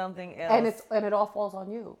it's something else. And it all falls on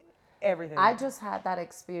you. Everything. I just had that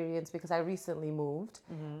experience because I recently moved,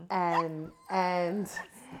 and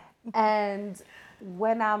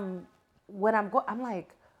when I'm I'm like,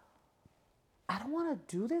 I don't want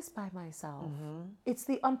to do this by myself. It's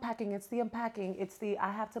the unpacking, it's the unpacking, it's the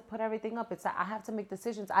I have to put everything up. It's I have to make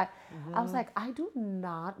decisions. I was like, I do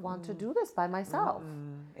not want to do this by myself.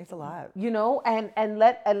 It's a lot. You know, and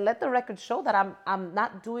let the record show that I'm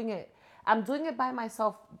not doing it. I'm doing it by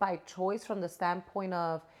myself by choice from the standpoint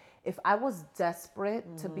of, if I was desperate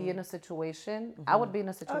to be in a situation, I would be in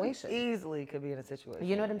a situation. Easily could be in a situation.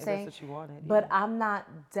 You know what I'm saying? That's what you wanted. But I'm not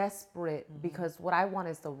desperate because what I want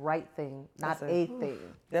is the right thing, not a thing.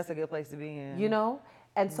 That's a good place to be in. You know?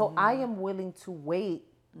 And so I am willing to wait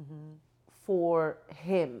for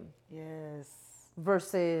him. Yes.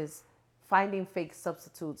 Versus finding fake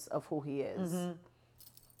substitutes of who he is.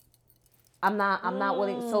 I'm not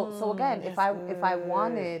willing. So again, if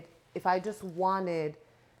I just wanted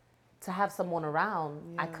to have someone around,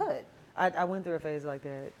 I could. I went through a phase like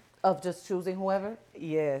that. Of just choosing whoever?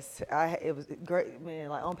 Yes. It was great, man.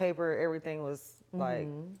 Like, on paper, everything was like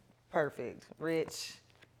perfect, rich,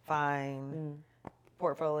 fine,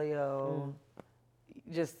 portfolio,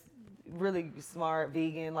 just really smart,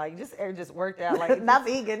 vegan, like just worked out, like not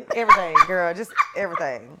vegan, everything, girl, just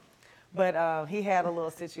everything. But he had a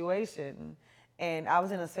little situation, and I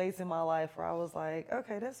was in a space in my life where I was like,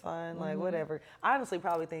 okay, that's fine, like whatever. Honestly,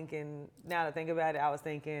 probably thinking, now to think about it, I was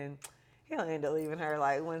thinking, he'll end up leaving her,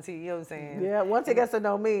 like once he, you know what I'm saying? Yeah, once he gets to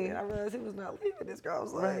know me. And I realized he was not leaving this girl. I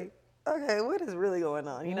was like, okay, what is really going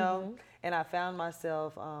on, you know? And I found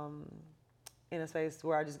myself in a space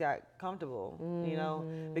where I just got comfortable, you know,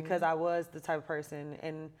 because I was the type of person,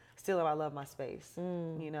 and still I love my space,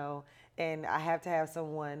 you know, and I have to have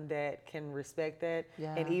someone that can respect that.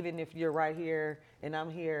 Yeah. And even if you're right here and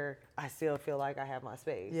I'm here, I still feel like I have my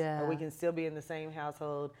space. Yeah. Or we can still be in the same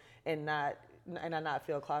household and I not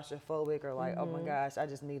feel claustrophobic or like, oh my gosh, I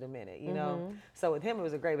just need a minute, you know? So with him, it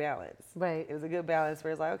was a great balance. Right. It was a good balance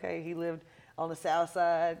where it's like, okay, he lived on the south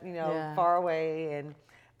side, you know, far away, and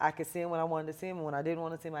I could see him when I wanted to see him, and when I didn't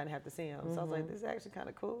want to see him, I didn't have to see him. So I was like, this is actually kind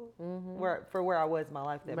of cool for where I was in my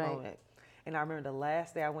life at that moment. And I remember the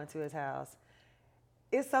last day I went to his house,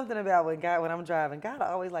 it's something about when I'm driving, God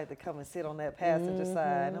always like to come and sit on that passenger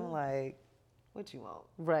side. And I'm like, what you want?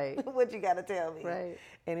 Right. What you got to tell me? Right.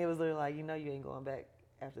 And it was literally like, you know, you ain't going back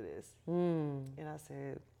after this. And I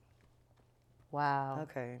said, wow.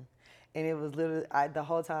 Okay. And it was literally, the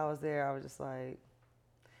whole time I was there, I was just like,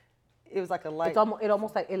 it was like a light. It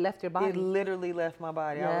almost like it left your body. It literally left my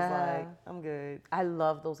body. Yeah. I was like, I'm good. I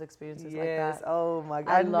love those experiences like that. Oh my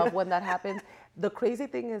God. I love when that happens. The crazy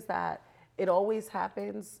thing is that it always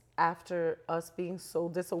happens after us being so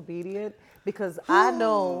disobedient, because I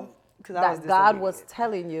know that God was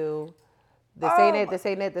telling you, this ain't it, this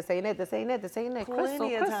ain't it, this ain't it, this ain't it, this ain't it.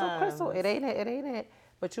 Crystal, it ain't it.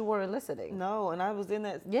 But you weren't listening. No, and I was in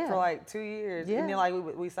that for like 2 years. And then like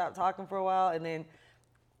we stopped talking for a while, and then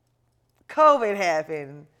COVID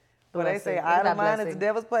happened. But they say idle mind is the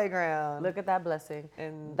devil's playground. Look at that blessing.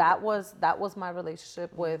 And that was my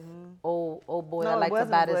relationship with old boy. No, I like to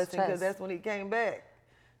bat his chest. Because that's when he came back.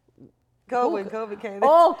 COVID came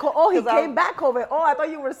back. He came back, COVID. Oh, I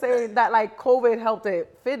thought you were saying that like COVID helped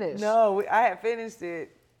it finish. No, I had finished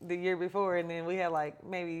it the year before, and then we had like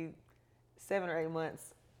maybe 7 or 8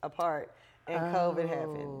 months apart, and COVID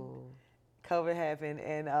happened,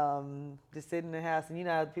 and just sitting in the house, and you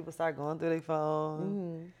know how people start going through their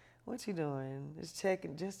phone. What you doing? Just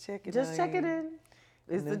checking. Just checking in.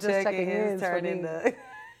 It's the just checking in turned into.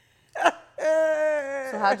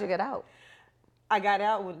 So how'd you get out? I got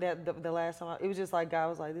out with the last time. It was just like God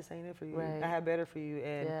was like, "This ain't it for you. Right. I have better for you,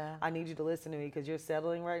 and I need you to listen to me because you're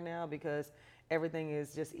settling right now because everything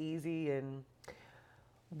is just easy and."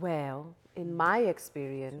 Well, in my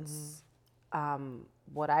experience,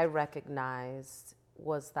 what I recognized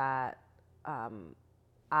was that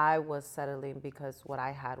I was settling because what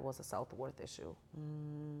I had was a self-worth issue.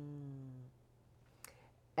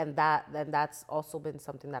 And that's also been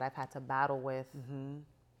something that I've had to battle with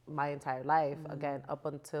my entire life. Again, up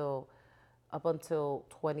until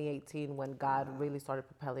 2018, when God really started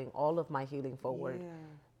propelling all of my healing forward.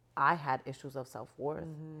 I had issues of self-worth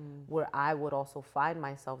where I would also find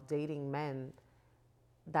myself dating men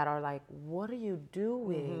that are like, what are you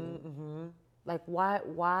doing? Like,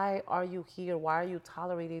 why are you here? Why are you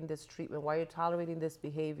tolerating this treatment? Why are you tolerating this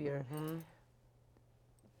behavior?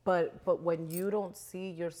 But when you don't see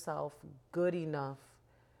yourself good enough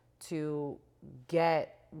to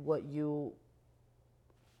get what you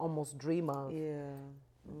almost dream of,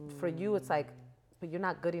 for you it's like, but you're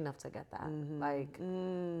not good enough to get that.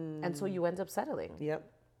 And so you end up settling.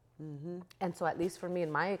 And so at least for me,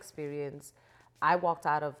 in my experience, I walked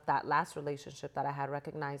out of that last relationship that I had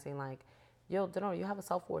recognizing like, yo, Dinorah, you have a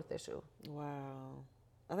self-worth issue. Wow.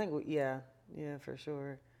 I think, yeah, for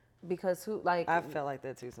sure. Because I felt like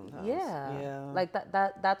that too sometimes. Like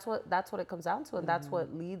that's what it comes down to, and that's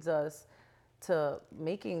what leads us to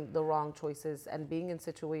making the wrong choices and being in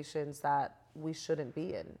situations that we shouldn't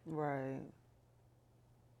be in. Right.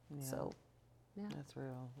 Yeah. So, yeah. That's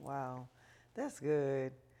real. Wow. That's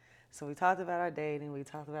good. So we talked about our dating, we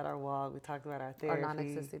talked about our walk, we talked about our therapy. Our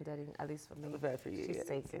non-existent dating, at least for me. Bad for you. She's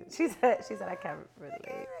taken. She said I can't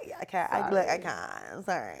relate. I can't. I can't. I'm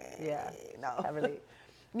sorry. Yeah. No. Can't relate.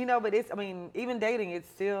 You know, but even dating, it's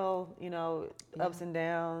still, ups and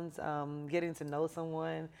downs, getting to know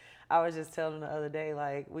someone. I was just telling them the other day,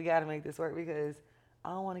 like, we got to make this work because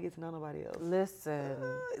I don't want to get to know nobody else. Listen.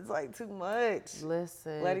 It's like too much.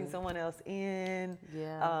 Listen. Letting someone else in.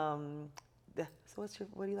 Yeah. So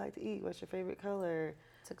what do you like to eat? What's your favorite color?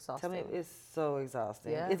 It's exhausting. Tell me, it's so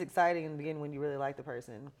exhausting. Yeah. It's exciting in the beginning when you really like the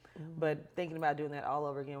person, but thinking about doing that all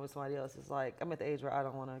over again with somebody else is like, I'm at the age where I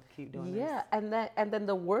don't want to keep doing this. Yeah, and then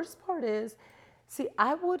the worst part is, see,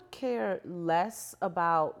 I would care less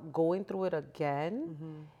about going through it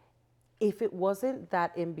again if it wasn't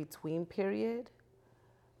that in between period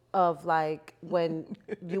of like when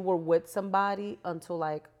you were with somebody until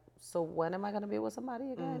like, so when am I gonna be with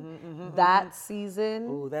somebody again? That season.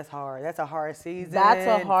 Ooh, that's hard. That's a hard season. That's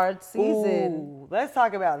a hard season. Ooh, let's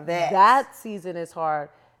talk about that. That season is hard.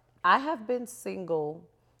 I have been single.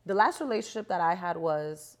 The last relationship that I had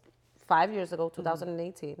was 5 years ago,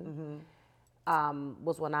 2018.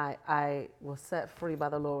 Was when I was set free by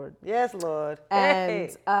the Lord. Yes, Lord.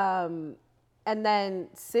 And Hey. and then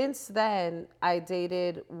since then, I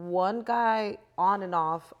dated one guy on and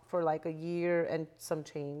off for like a year and some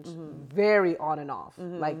change. Very on and off.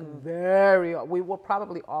 Like very, we were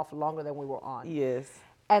probably off longer than we were on. Yes.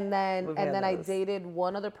 And then We've had I those. dated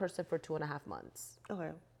one other person for 2.5 months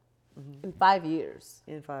Okay. in 5 years.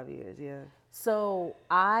 In 5 years, yeah. So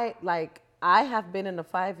I have been in a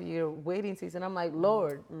 5-year waiting season. I'm like,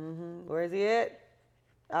 Lord, Where is he at?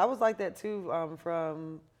 I was like that too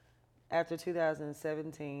from after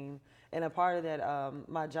 2017. And a part of that,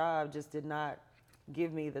 my job just did not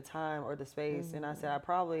give me the time or the space. And I said,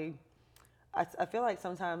 I feel like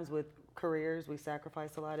sometimes with careers, we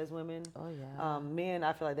sacrifice a lot as women. Oh, yeah. Men,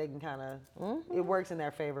 I feel like they can kind of, it works in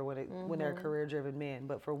their favor when they're career-driven men.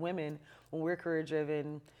 But for women, when we're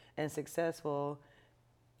career-driven and successful,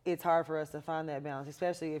 it's hard for us to find that balance,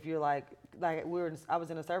 especially if you're like I was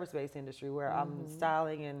in a service-based industry where I'm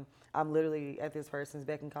styling and I'm literally at this person's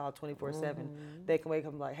beck and call 24/7. They can wake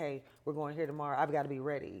up and be like, hey, we're going here tomorrow. I've got to be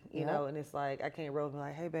ready, you know? And it's like, I can't roll and be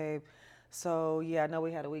like, hey, babe, so yeah, I know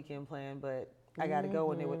we had a weekend plan, but I got to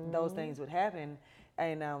go. And those things would happen.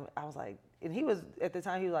 And I was like, and he was, at the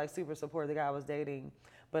time, he was like super supportive, the guy I was dating.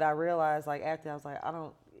 But I realized like after, I was like,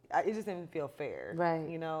 it just didn't feel fair, Right,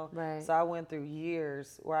 you know? right. So I went through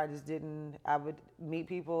years where I would meet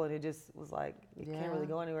people and it just was like, you can't really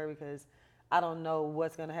go anywhere because I don't know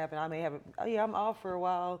what's going to happen. I may have, I'm off for a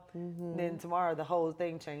while. Then tomorrow the whole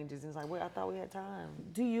thing changes. And it's like, well, I thought we had time.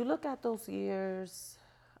 Do you look at those years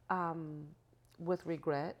with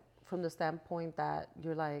regret from the standpoint that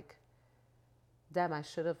you're like, damn, I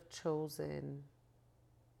should have chosen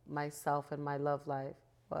myself and my love life,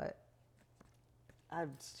 but I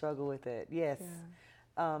struggle with it. Yes.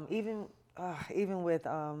 Yeah. Even with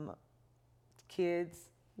kids.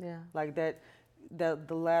 Yeah. Like that,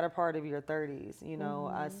 the latter part of your 30s. You know,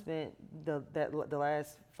 I spent the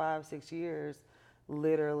last 5-6 years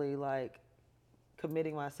literally like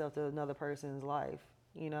committing myself to another person's life.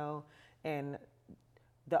 You know, and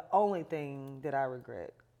the only thing that I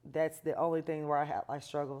regret. That's the only thing where I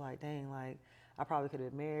struggle. Like, dang, like I probably could have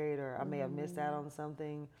been married, or I may have missed out on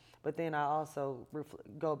something. But then I also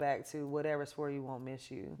go back to whatever's for you won't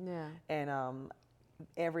miss you. Yeah. And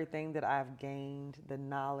everything that I've gained, the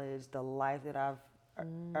knowledge, the life that I've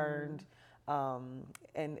earned,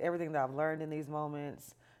 and everything that I've learned in these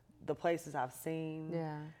moments, the places I've seen,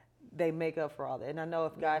 they make up for all that. And I know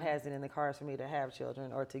if God has it in the cards for me to have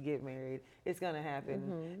children or to get married, it's going to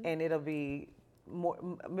happen. And it'll be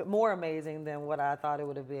more amazing than what I thought it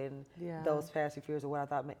would have been those past few years, or what I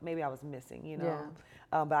thought maybe I was missing, you know.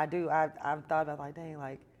 But I've thought about like, dang,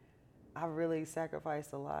 like I really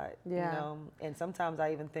sacrificed a lot, you know. And sometimes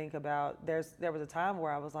I even think about there was a time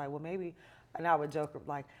where I was like, well, maybe, and I would joke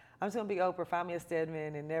like, I'm just gonna be Oprah, find me a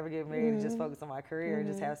Stedman, and never get married, and just focus on my career and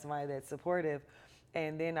just have somebody that's supportive.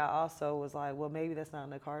 And then I also was like, well, maybe that's not in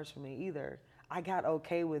the cards for me either. I got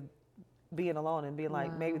okay with being alone and being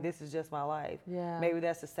like, maybe this is just my life. Maybe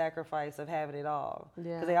that's the sacrifice of having it all.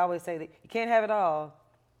 Because they always say that you can't have it all,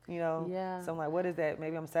 you know? So I'm like, what is that?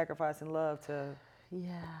 Maybe I'm sacrificing love to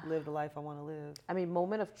live the life I want to live. I mean,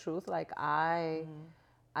 moment of truth, like I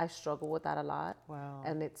struggle with that a lot. Wow.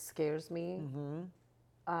 And it scares me.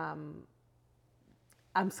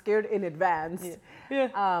 I'm scared in advance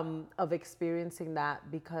of experiencing that,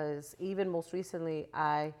 because even most recently,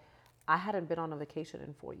 I hadn't been on a vacation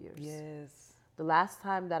in 4 years. Yes. The last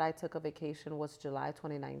time that I took a vacation was July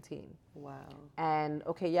 2019. Wow. And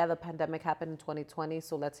okay, the pandemic happened in 2020,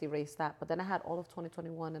 so let's erase that. But then I had all of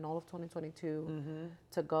 2021 and all of 2022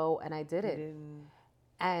 to go, and I did it.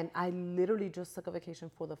 And I literally just took a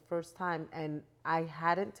vacation for the first time, and I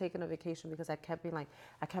hadn't taken a vacation because I kept being like,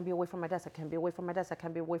 I can't be away from my desk. I can't be away from my desk. I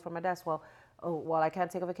can't be away from my desk. Well, I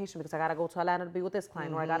can't take a vacation because I got to go to Atlanta to be with this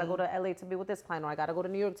client, or I got to go to LA to be with this client, or I got to go to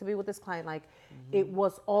New York to be with this client. Like, it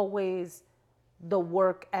was always the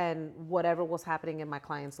work and whatever was happening in my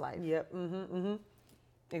client's life. Yep.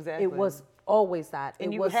 Exactly. It was always that.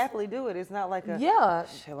 And it you was, happily do it. It's not like a, yeah.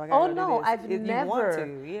 shit, I gotta Oh go no, do this. I've never. You want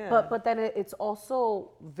to, yeah. But then it's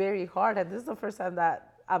also very hard, and this is the first time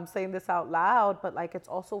that I'm saying this out loud. But like, it's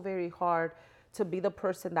also very hard to be the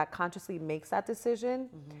person that consciously makes that decision,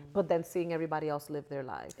 but then seeing everybody else live their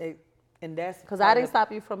life. And that's because I didn't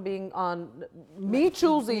stop you from being on me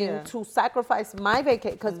choosing to sacrifice my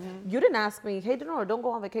vacation. Because you didn't ask me, hey, Dinorah, don't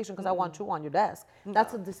go on vacation because I want you on your desk.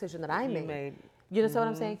 That's a decision that I made. You understand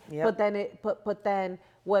what I'm saying? Yep. But then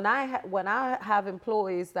when I have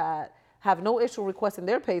employees that have no issue requesting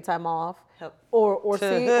their paid time off, or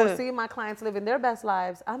seeing my clients living their best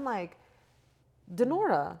lives, I'm like,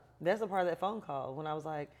 Dinorah. That's the part of that phone call when I was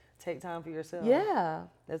like, take time for yourself. Yeah.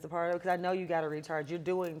 That's the part of it, because I know you got to recharge. You're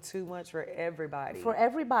doing too much for everybody. For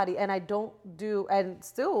everybody. And I don't do, and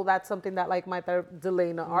still that's something that like my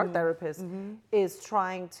Delana, our therapist, is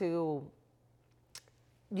trying to,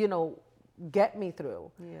 get me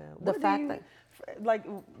through. Yeah. The fact that, like,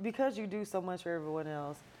 because you do so much for everyone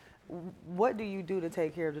else, what do you do to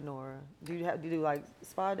take care of Dinorah? Do you do like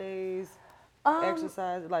spa days?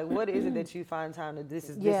 Exercise, like what is it that you find time to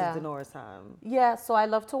this is Dinorah's time? Yeah, so I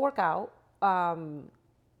love to work out, and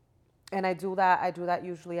I do that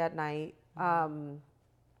usually at night.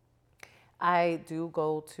 I do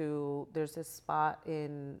go to, there's this spot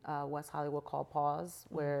in West Hollywood called Pause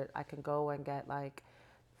where I can go and get like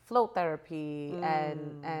float therapy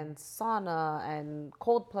and sauna and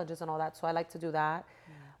cold plunges and all that, so I like to do that.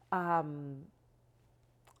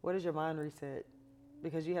 What is your mind reset?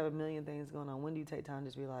 Because you have a million things going on. When do you take time to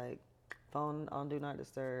just be like, phone on Do Not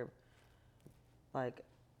Disturb? Like,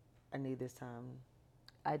 I need this time.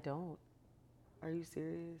 I don't. Are you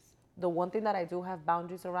serious? The one thing that I do have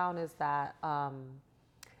boundaries around is that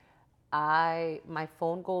my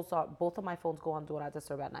phone both of my phones go on Do Not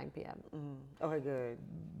Disturb at 9 p.m. Okay, good.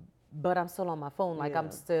 But I'm still on my phone. Like, I'm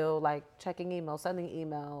still like checking emails, sending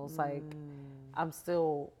emails. Like, I'm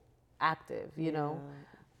still active, you know?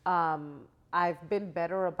 I've been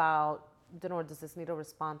better about, Dinorah, does this need a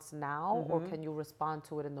response now or can you respond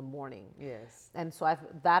to it in the morning? Yes. And so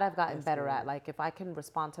I've gotten better at. Like, if I can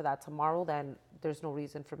respond to that tomorrow, then there's no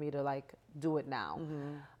reason for me to like do it now.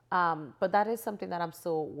 But that is something that I'm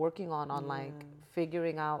still working on like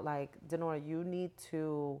figuring out, like, Dinorah, you need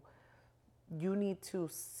to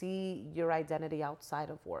see your identity outside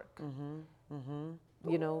of work.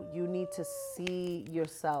 You need to see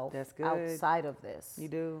yourself outside of this. You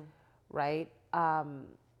do. Right?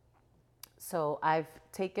 So I've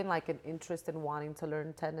taken like an interest in wanting to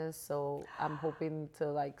learn tennis. So I'm hoping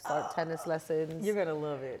to like start tennis lessons. You're gonna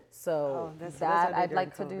love it. So that I'd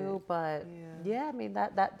like to do, but I mean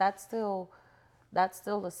that's still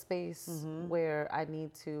a space where I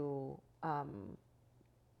need to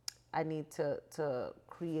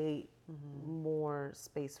create more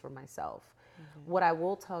space for myself. What I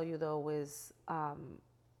will tell you though is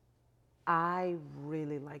I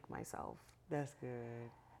really like myself. That's good.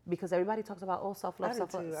 Because everybody talks about, self-love.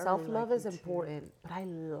 Self-love is important, but I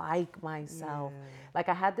like myself. Like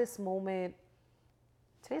I had this moment,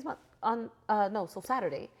 today's month,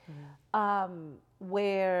 Saturday,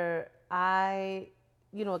 where I,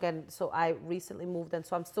 again, so I recently moved and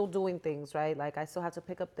so I'm still doing things, right? Like I still have to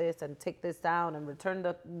pick up this and take this down and return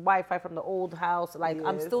the Wi-Fi from the old house. Like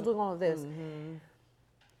I'm still doing all of this.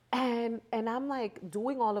 And I'm like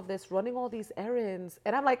doing all of this, running all these errands,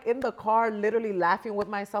 and I'm like in the car, literally laughing with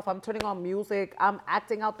myself. I'm turning on music, I'm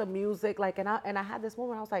acting out the music, like, and I had this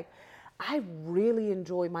moment. I was like, I really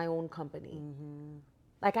enjoy my own company.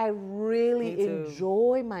 Like I really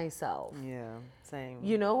enjoy myself. Yeah, same.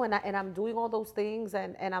 And I'm doing all those things,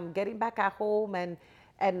 and I'm getting back at home, and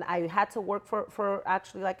I had to work for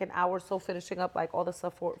actually like an hour or so, finishing up like all the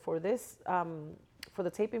stuff for this, for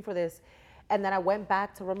the taping for this. And then I went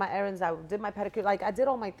back to run my errands. I did my pedicure. Like I did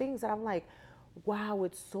all my things. And I'm like, wow,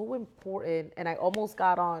 it's so important. And I almost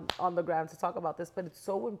got on the ground to talk about this, but it's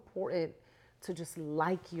so important to just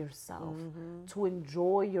like yourself, to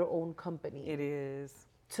enjoy your own company. It is.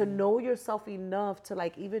 To know yourself enough to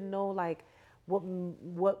like even know like what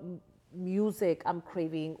music I'm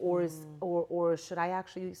craving, or should I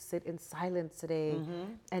actually sit in silence today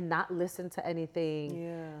and not listen to anything?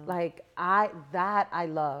 Yeah. Like I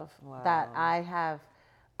love that I have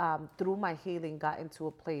through my healing gotten to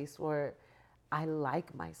a place where I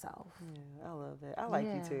like myself. Yeah, I love that. I like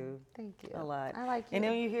you too. Thank you. A lot. I like you. And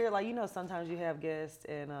then you hear like sometimes you have guests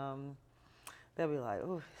and they'll be like,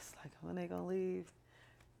 oh, it's like when they gonna leave.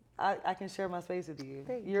 I can share my space with you.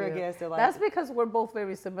 Thank You're you. a guest that That's because we're both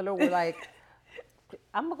very similar. We're like,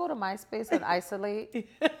 I'm gonna go to my space and isolate,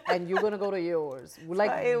 and you're gonna go to yours. We're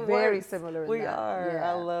like It very works. similar in We that. are.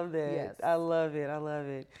 Yeah. I love that. Yes. I love it. I love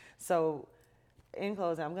it. So, in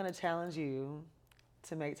closing, I'm going to challenge you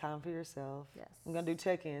to make time for yourself. Yes. I'm going to do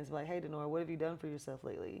check-ins like, hey, Dinorah, what have you done for yourself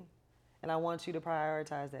lately? And I want you to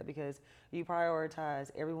prioritize that because you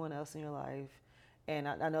prioritize everyone else in your life. And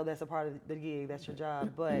I know that's a part of the gig, that's your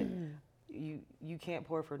job, but you can't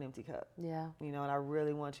pour from an empty cup. Yeah. You know, and I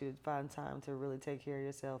really want you to find time to really take care of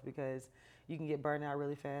yourself because you can get burned out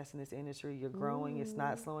really fast in this industry. You're growing. It's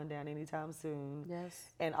not slowing down anytime soon.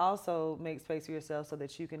 Yes. And also make space for yourself so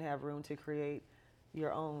that you can have room to create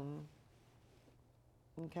your own.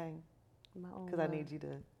 Okay? My own. Because I need you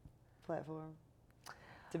to platform,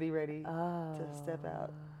 to be ready to step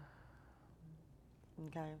out.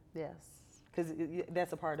 Okay? Yes. Because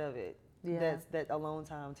that's a part of it. Yeah. That's that alone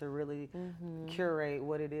time to really curate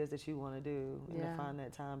what it is that you want to do and to find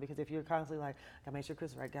that time. Because if you're constantly like, gotta make sure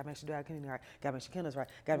Chris is right, gotta make sure Dad Kenny right, gotta make sure Kendall's right,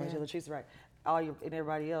 gotta make sure Latrice is right, and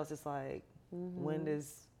everybody else, it's like, when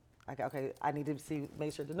does, like, okay, I need to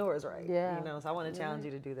make sure Dinorah's right. Yeah. You know, so I want to challenge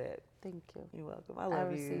you to do that. Thank you. You're welcome. I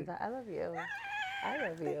love you. I receive that. I love you. I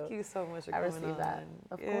love you. Thank you so much for I coming receive on. that.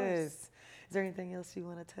 Of course. Is there anything else you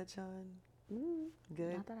want to touch on?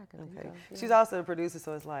 Good. Not that I can think of. Yeah. She's also the producer,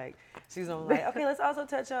 so it's like she's on like, okay, let's also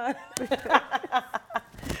touch on.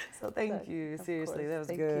 So thank you. Seriously, that was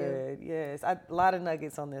good. Yes, a lot of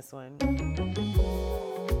nuggets on this one.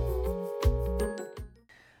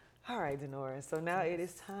 All right, Dinorah. So now it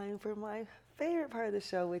is time for my favorite part of the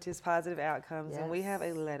show, which is positive outcomes. And we have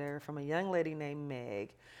a letter from a young lady named Meg.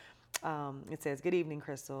 It says, good evening,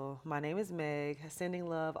 Crystal. My name is Meg, sending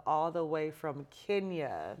love all the way from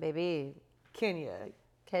Kenya. Baby. Kenya.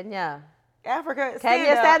 Kenya, Africa,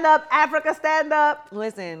 stand up. Africa, stand up.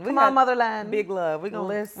 Listen, come on, motherland. Big love. We got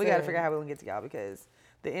to figure out how we're going to get to y'all because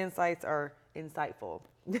the insights are insightful.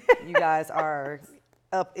 You guys are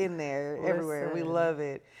up in there everywhere. We love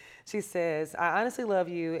it. She says, I honestly love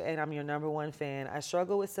you and I'm your number one fan. I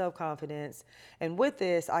struggle with self-confidence. And with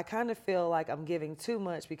this, I kind of feel like I'm giving too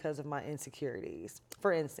much because of my insecurities.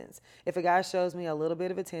 For instance, if a guy shows me a little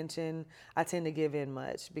bit of attention, I tend to give in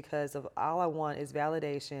much because of all I want is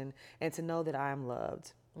validation and to know that I am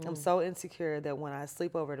loved. I'm so insecure that when I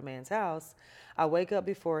sleep over at a man's house, I wake up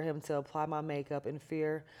before him to apply my makeup in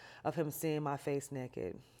fear of him seeing my face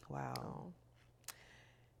naked. Wow. Oh.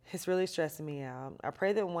 It's really stressing me out. I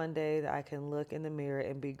pray that one day that I can look in the mirror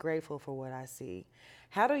and be grateful for what I see.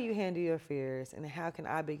 How do you handle your fears and how can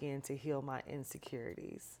I begin to heal my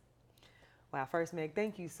insecurities? Wow, first, Meg,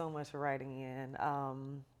 thank you so much for writing in.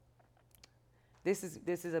 This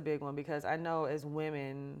is a big one because I know as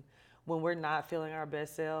women, when we're not feeling our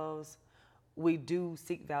best selves, we do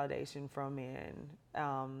seek validation from men.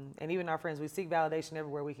 And even our friends, we seek validation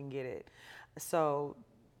everywhere we can get it. So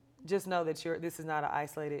just know that this is not an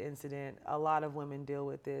isolated incident. A lot of women deal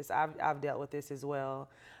with this. I've dealt with this as well.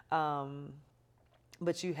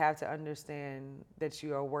 But you have to understand that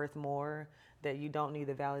you are worth more, that you don't need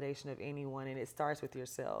the validation of anyone, and it starts with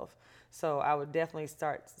yourself. So I would definitely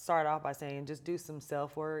start off by saying just do some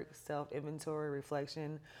self-work, self-inventory,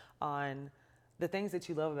 reflection on the things that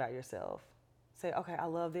you love about yourself. Say, okay, I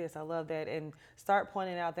love this, I love that, and start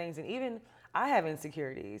pointing out things. And even I have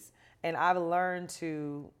insecurities. And I've learned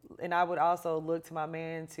and I would also look to my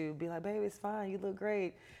man to be like, babe, it's fine, you look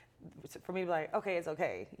great. For me to be like, okay, it's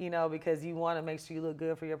okay, because you want to make sure you look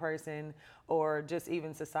good for your person, or just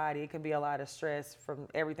even society. It can be a lot of stress from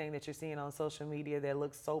everything that you're seeing on social media that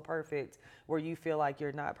looks so perfect where you feel like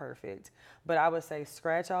you're not perfect. But I would say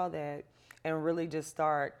scratch all that and really just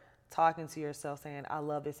start talking to yourself saying, I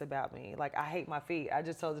love this about me. Like, I hate my feet. I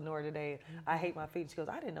just told Dinorah today, I hate my feet. She goes,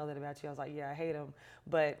 I didn't know that about you. I was like, yeah, I hate them.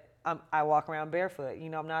 But I walk around barefoot.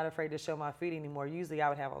 I'm not afraid to show my feet anymore. Usually I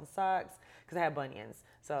would have on socks because I have bunions.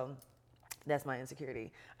 So that's my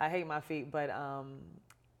insecurity. I hate my feet, but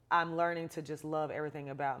I'm learning to just love everything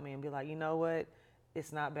about me and be like, you know what?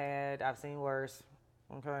 It's not bad. I've seen worse.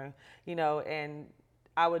 Okay. And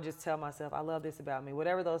I would just tell myself, I love this about me.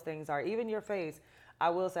 Whatever those things are, even your face. I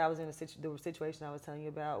will say I was in the situation I was telling you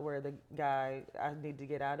about where the guy, I need to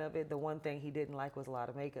get out of it. The one thing he didn't like was a lot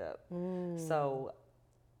of makeup. So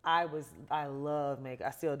I love makeup. I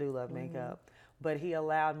still do love makeup, but he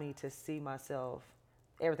allowed me to see myself,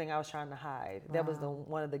 everything I was trying to hide. Wow. That was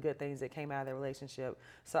one of the good things that came out of the relationship.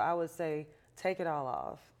 So I would say, take it all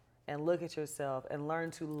off and look at yourself and learn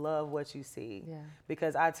to love what you see. Yeah.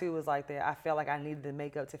 Because I too was like that. I felt like I needed the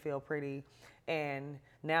makeup to feel pretty. And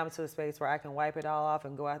now I'm to a space where I can wipe it all off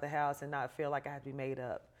and go out the house and not feel like I have to be made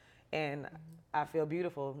up. And I feel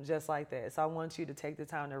beautiful just like that. So I want you to take the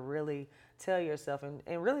time to really tell yourself and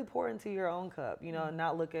really pour into your own cup, you know, and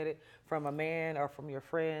not look at it from a man or from your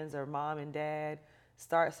friends or mom and dad.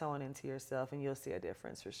 Start sowing into yourself and you'll see a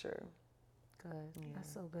difference for sure. Good. Yeah.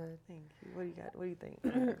 That's so good. Thank you. What do you got? What do you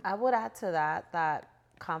think? I would add to that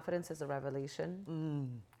confidence is a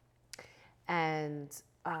revelation. And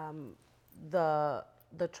the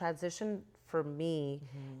transition for me,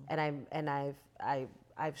 and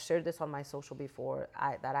I've shared this on my social before,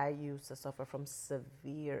 that I used to suffer from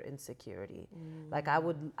severe insecurity. Like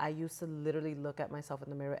I used to literally look at myself in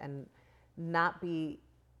the mirror and not be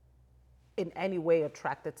in any way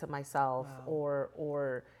attracted to myself. Wow.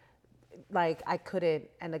 Or like I couldn't,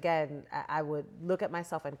 and again, I would look at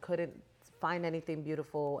myself and couldn't find anything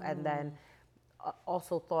beautiful. And then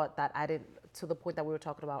also thought that I didn't, to the point that we were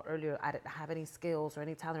talking about earlier, I didn't have any skills or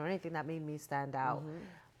any talent or anything that made me stand out.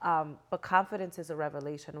 But confidence is a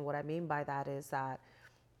revelation. And what I mean by that is that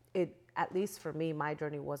it, at least for me, my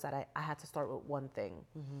journey was that I had to start with one thing.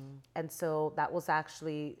 And so that was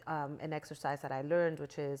actually an exercise that I learned,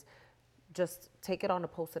 which is just take it on a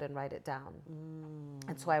Post-it and write it down.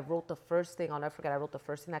 And so I wrote the first thing, I'll never forget, I wrote the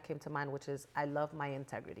first thing that came to mind, which is I love my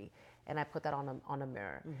integrity. And I put that on a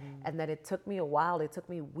mirror. And then it took me a while, it took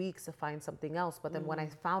me weeks to find something else. But then when I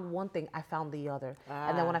found one thing, I found the other.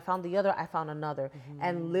 And then when I found the other, I found another.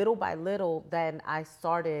 And little by little, then I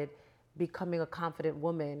started becoming a confident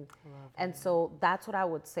woman. And so that's what I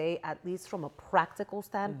would say, at least from a practical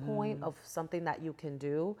standpoint of something that you can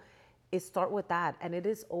do, is start with that. And it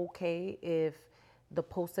is okay if the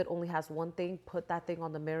Post-it only has one thing, put that thing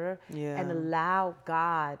on the mirror and allow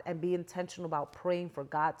God, and be intentional about praying for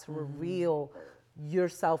God to reveal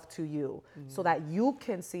yourself to you so that you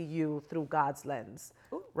can see you through God's lens.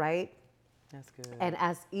 Right? That's good. And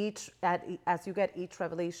as you get each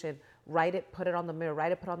revelation, write it, put it on the mirror,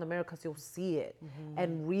 put it on the mirror, because you'll see it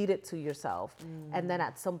and read it to yourself. And then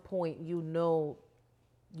at some point, you know,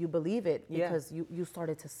 you believe it because you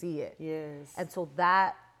started to see it. Yes. And so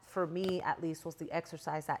that, for me at least, was the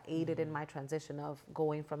exercise that aided in my transition of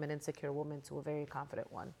going from an insecure woman to a very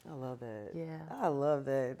confident one. I love that. Yeah. I love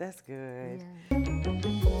that. That's good. Yeah.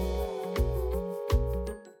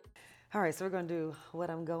 All right, so we're going to do what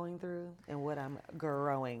I'm going through and what I'm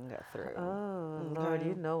growing through. Oh, Lord,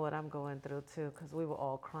 you know what I'm going through too, because we were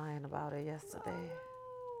all crying about it yesterday.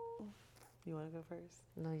 You want to go first?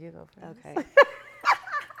 No, you go first. Okay.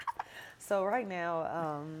 So right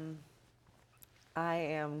now, I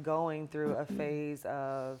am going through a phase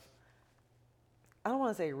of, I don't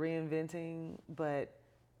want to say reinventing, but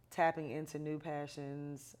tapping into new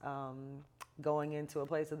passions, going into a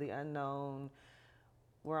place of the unknown.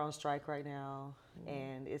 We're on strike right now,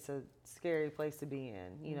 and it's a scary place to be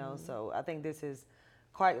in, you know? So I think this is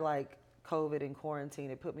quite like COVID and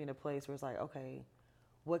quarantine. It put me in a place where it's like, okay,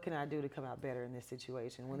 what can I do to come out better in this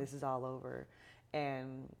situation when this is all over?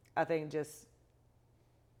 And I think just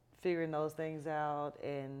figuring those things out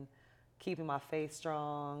and keeping my faith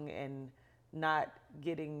strong and not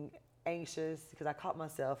getting anxious, because I caught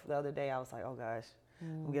myself the other day. I was like, oh gosh,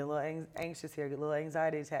 I'm getting a little anxious here, get a little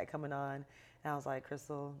anxiety attack coming on. And I was like,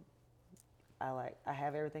 Crystal, I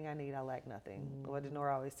have everything I need. I lack nothing. What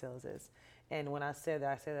Dinorah always tells us. And when I said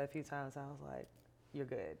that a few times. I was like, you're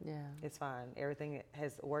good. Yeah. It's fine. Everything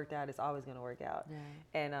has worked out. It's always going to work out. Yeah.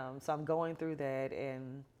 And so I'm going through that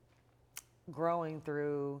and growing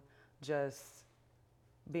through just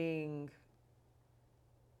being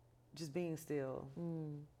still,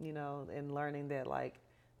 you know, and learning that like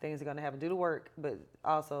things are going to happen. Do the work, but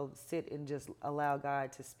also sit and just allow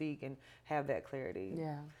God to speak and have that clarity.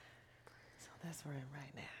 Yeah. So that's where I'm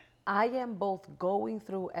right now. I am both going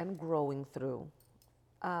through and growing through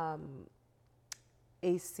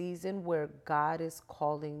a season where God is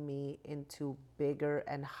calling me into bigger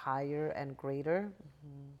and higher and greater,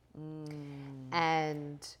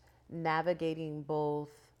 and navigating both.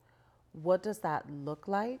 What does that look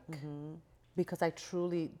like? Because I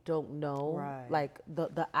truly don't know, like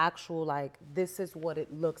the actual, like, this is what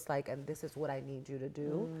it looks like and this is what I need you to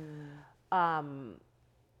do.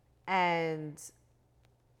 And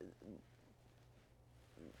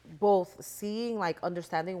both seeing, like,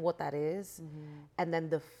 understanding what that is, and then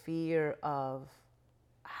the fear of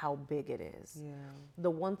how big it is. Yeah. The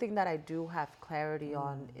one thing that I do have clarity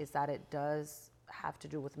on is that it does have to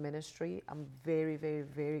do with ministry. I'm very, very,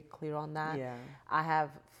 very clear on that. Yeah. I have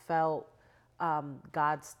felt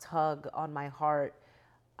God's tug on my heart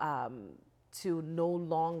to no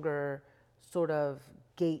longer sort of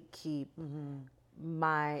gatekeep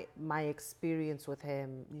my experience with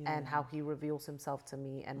him and how he reveals himself to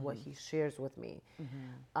me and what he shares with me.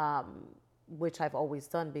 which I've always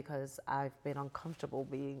done because I've been uncomfortable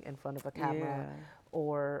being in front of a camera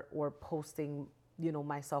or posting,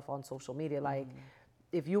 myself on social media. Like,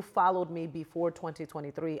 if you followed me before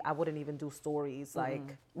 2023, I wouldn't even do stories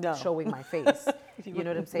like showing my face. You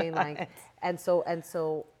know what I'm saying? Like, and so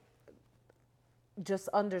just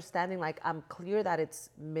understanding, like, I'm clear that it's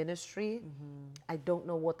ministry. I don't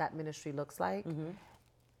know what that ministry looks like.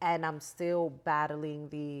 And I'm still battling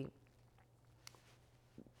the,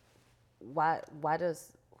 why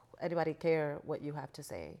does anybody care what you have to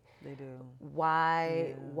say? They do.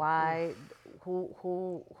 Why,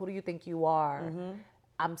 who do you think you are?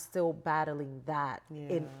 I'm still battling that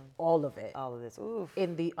in all of it. All of this. Oof.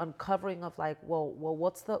 In the uncovering of, like, well,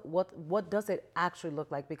 what does it actually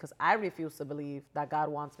look like? Because I refuse to believe that God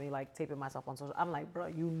wants me, like, taping myself on social. I'm like, bro,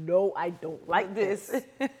 I don't like this.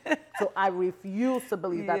 So I refuse to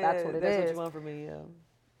believe that that's what it is. That's what you want from me, yeah.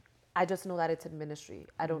 I just know that it's in ministry.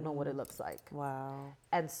 I don't know what it looks like. Wow.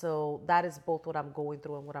 And so that is both what I'm going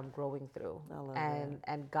through and what I'm growing through. I love that.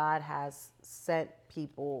 And God has sent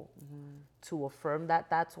people to affirm that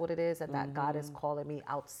that's what it is, and that God is calling me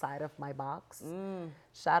outside of my box.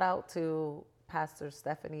 Shout out to Pastor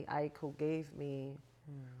Stephanie Ike, who gave me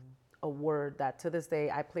a word that to this day,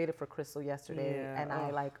 I played it for Crystal yesterday, and I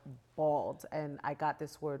like bawled. And I got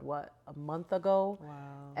this word, a month ago?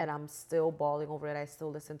 Wow. And I'm still bawling over it. I still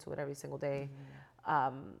listen to it every single day.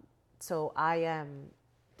 So I am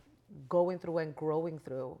going through and growing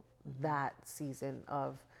through that season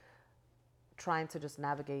of trying to just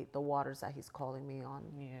navigate the waters that he's calling me on.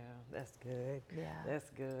 Yeah, that's good. Yeah. That's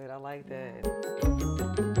good. I like that.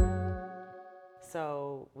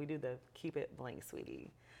 So we do the keep it blank,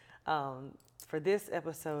 sweetie. For this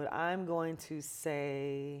episode, I'm going to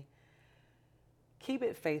say, keep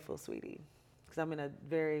it faithful, sweetie. Because I'm in a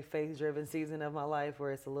very faith-driven season of my life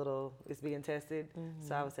where it's being tested.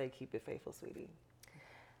 So I would say, keep it faithful, sweetie.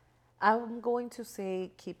 I'm going to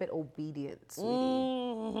say, keep it obedient, sweetie.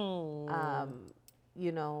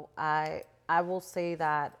 I will say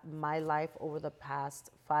that my life over the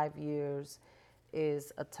past 5 years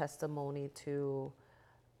is a testimony to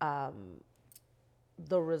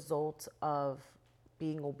the result of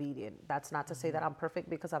being obedient. That's not to say that I'm perfect,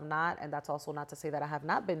 because I'm not, and that's also not to say that I have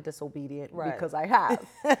not been disobedient, because I have.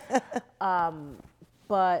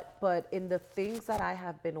 But in the things that I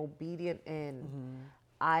have been obedient in,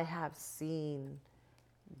 I have seen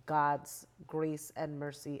God's grace and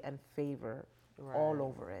mercy and favor all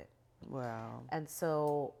over it. Wow. And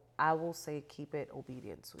so I will say, keep it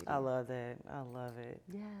obedient, sweetie. I love that. I love it.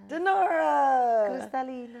 Yeah. Dinorah!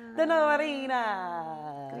 Cristalina.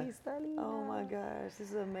 Cristalina. Oh my gosh, this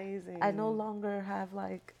is amazing. I no longer have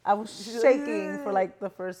I was shaking for the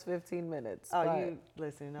first 15 minutes. Oh, you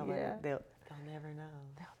listen. They'll never know. They'll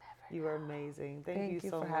never. You are amazing. Thank you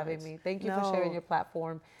so much for having me. Thank you for sharing your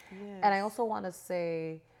platform. Yes. And I also want to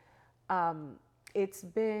say, it's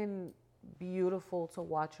been beautiful to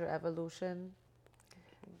watch your evolution.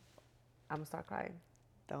 I'm gonna start crying.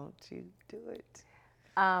 Don't you do it.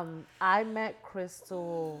 I met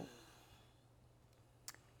Crystal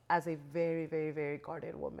as a very, very, very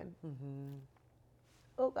guarded woman.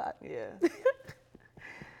 Oh God. Yeah.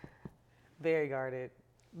 Very guarded.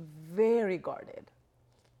 Very guarded.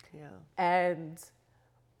 Yeah. And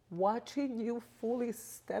watching you fully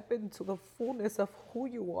step into the fullness of who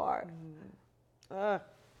you are.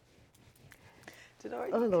 Dinorah,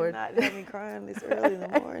 you cannot have me crying this early in the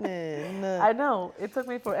morning. I know. It took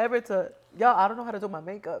me forever to, I don't know how to do my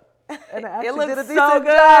makeup. And I actually did a decent so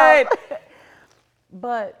good. job.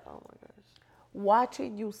 But oh my gosh,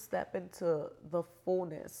 watching you step into the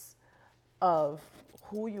fullness of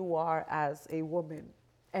who you are as a woman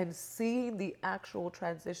and seeing the actual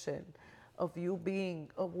transition of you being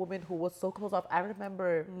a woman who was so closed off. I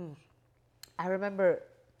remember,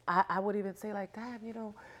 I would even say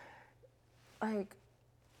damn,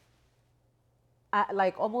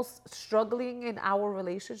 I almost struggling in our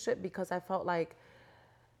relationship because I felt like,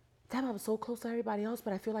 damn, I'm so close to everybody else,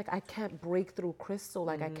 but I feel like I can't break through Crystal.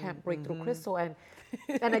 I can't break through Crystal. And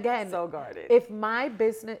again, so guarded. If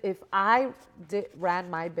I ran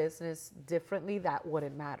my business differently, that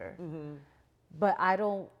wouldn't matter. But I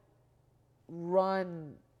don't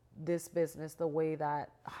run this business the way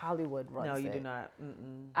that Hollywood runs it. No, you do not.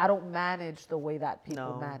 I don't manage the way that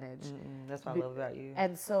people manage. That's what I love about you.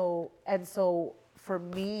 And so for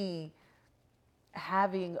me,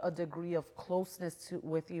 having a degree of closeness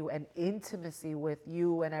with you and intimacy with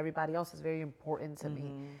you and everybody else is very important to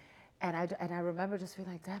me. And I remember just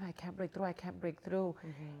feeling like, damn, I can't break through.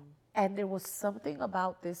 And there was something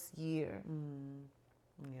about this year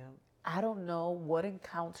I don't know what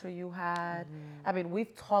encounter you had. I mean,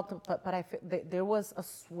 we've talked, but I feel there was a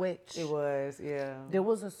switch. It was, yeah. There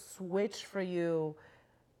was a switch for you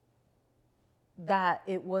that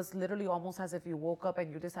it was literally almost as if you woke up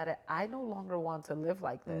and you decided, I no longer want to live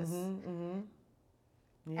like this.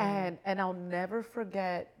 Yeah. And I'll never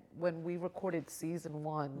forget when we recorded season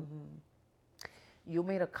 1, you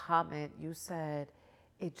made a comment. You said,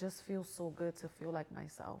 it just feels so good to feel like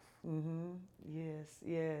myself.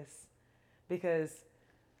 Yes. Because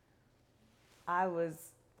I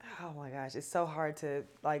was, oh my gosh, it's so hard to,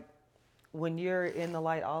 like, when you're in the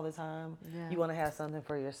light all the time, you want to have something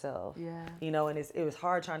for yourself. Yeah. You know, and it was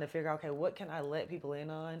hard trying to figure out, okay, what can I let people in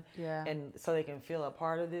on? Yeah. And so they can feel a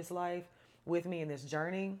part of this life with me in this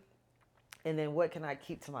journey. And then what can I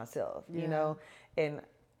keep to myself, you know? And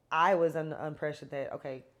I was under the impression that,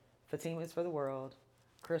 okay, Fatima's for the world,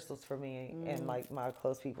 Crystal's for me and like my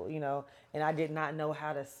close people, you know? And I did not know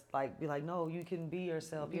how to like be like, no, you can be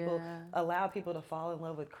yourself. People allow people to fall in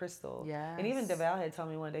love with Crystal. Yes. And even DeVal had told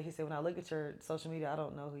me one day, he said, when I look at your social media, I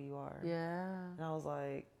don't know who you are. Yeah. And I was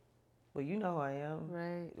like, well, you know who I am.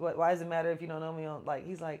 Right. Why does it matter if you don't know me on, like,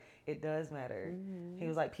 he's like, it does matter. He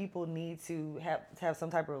was like, people need to have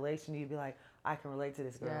some type of relation. You'd be like, I can relate to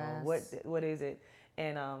this girl. Yes. What is it?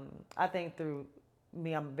 And I think through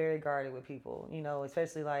me, I'm very guarded with people, you know,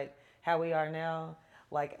 especially like how we are now.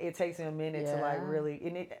 Like, it takes me a minute to like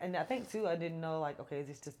really, and I think too, I didn't know like, okay, is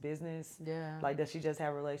this just business? Yeah. Like, does she just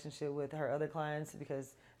have a relationship with her other clients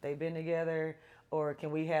because they've been together? Or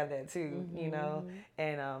can we have that too, you know?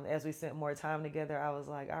 And as we spent more time together, I was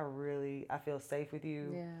like, I feel safe with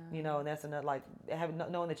you, you know? And that's another, like,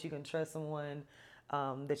 knowing that you can trust someone,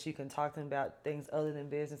 that you can talk to them about things other than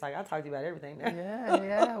business. Like, I talk to you about everything now.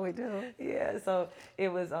 Yeah, we do. Yeah, so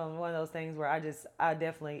it was one of those things where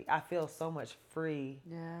I feel so much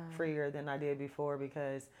freer than I did before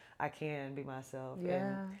because I can be myself.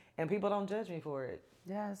 Yeah. And people don't judge me for it.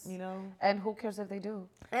 Yes. You know? And who cares if they do?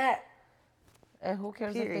 And who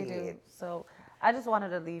cares if they do? So I just wanted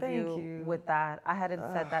to leave you with that. I hadn't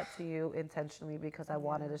said that to you intentionally because I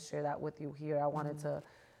wanted to share that with you here. I wanted to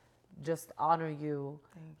just honor you,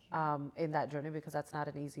 in that journey because that's not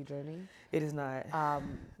an easy journey. It is not.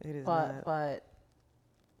 It is not. But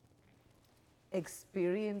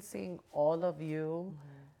experiencing all of you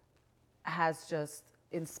has just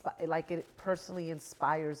it personally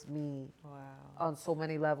inspires me on so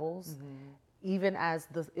many levels. Even as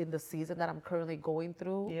in the season that I'm currently going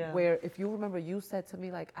through, where if you remember, you said to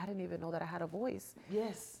me, like, I didn't even know that I had a voice.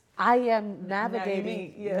 Yes. I am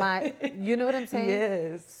navigating my, you know what I'm saying?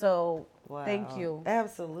 Yes. So thank you.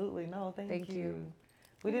 Absolutely. No, thank you.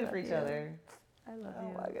 We did it for each other. I love you.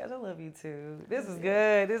 Oh my gosh, I love you too. This is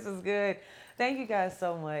good. This is good. Thank you guys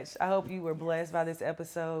so much. I hope you were blessed by this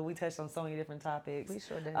episode. We touched on so many different topics. We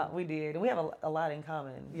sure did. We did. And we have a lot in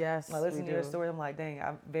common. Yes, like, listening to your story, I'm like, dang,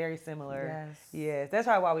 I'm very similar. Yes. Yes. That's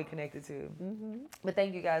probably why we connected too. But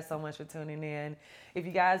thank you guys so much for tuning in. If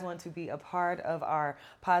you guys want to be a part of our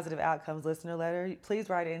Positive Outcomes listener letter, please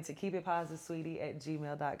write in to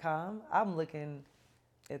keepitpositivesweetie@gmail.com. I'm looking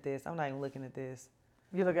at this. I'm not even looking at this.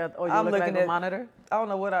 You look at, you're looking at the monitor? I don't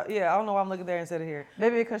know I don't know why I'm looking there instead of here.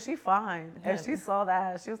 Maybe because she fine. And she saw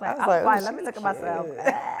that. She was like, I'm fine. Let me look at myself.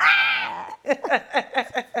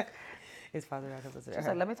 It's Positive Outcomes. She's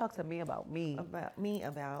like, let me talk to me about me. About me.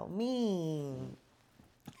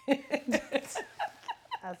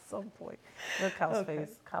 At some point. Look how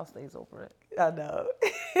Cow stays over it. I know.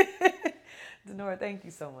 Dinorah, thank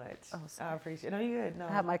you so much. Oh, I appreciate it. No, you're good. No.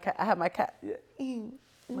 I have my cat. Yeah.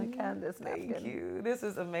 My Candace napkin. Thank you. This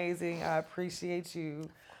is amazing. I appreciate you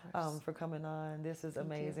for coming on. This is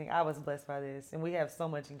amazing. I was blessed by this, and we have so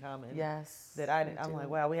much in common. Yes. That I'm like,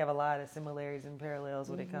 wow, we have a lot of similarities and parallels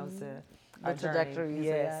when it comes to our trajectories.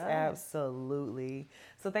 Yes, absolutely.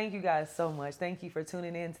 So thank you guys so much. Thank you for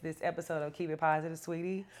tuning in to this episode of Keep It Positive,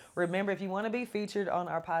 Sweetie. Remember, if you want to be featured on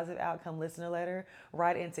our Positive Outcome listener letter,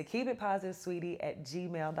 write into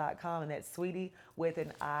keepitpositivesweetie@gmail.com, and that's sweetie with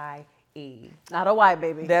an I-E. Not a Y,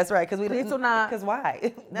 baby. That's right. Because Please do not. Because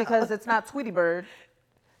why? No. Because it's not Tweety Bird.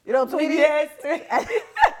 You know Tweety? Yes. It's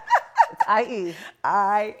I-E.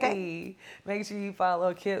 I-E. Okay. Make sure you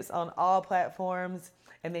follow KIPS on all platforms.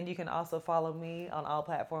 And then you can also follow me on all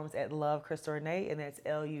platforms at Love Crystal Renee, and that's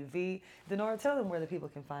L-U-V. Dinorah, tell them where the people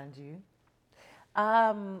can find you.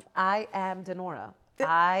 I am Dinorah.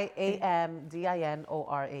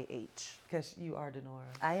 I-am-Dinorah. Because you are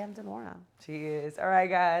Dinorah. I am Dinorah. She is. All right,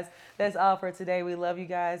 guys. That's all for today. We love you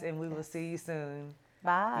guys, and we will see you soon.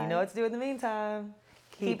 Bye. You know what to do in the meantime.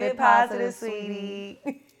 Keep it positive, sweetie.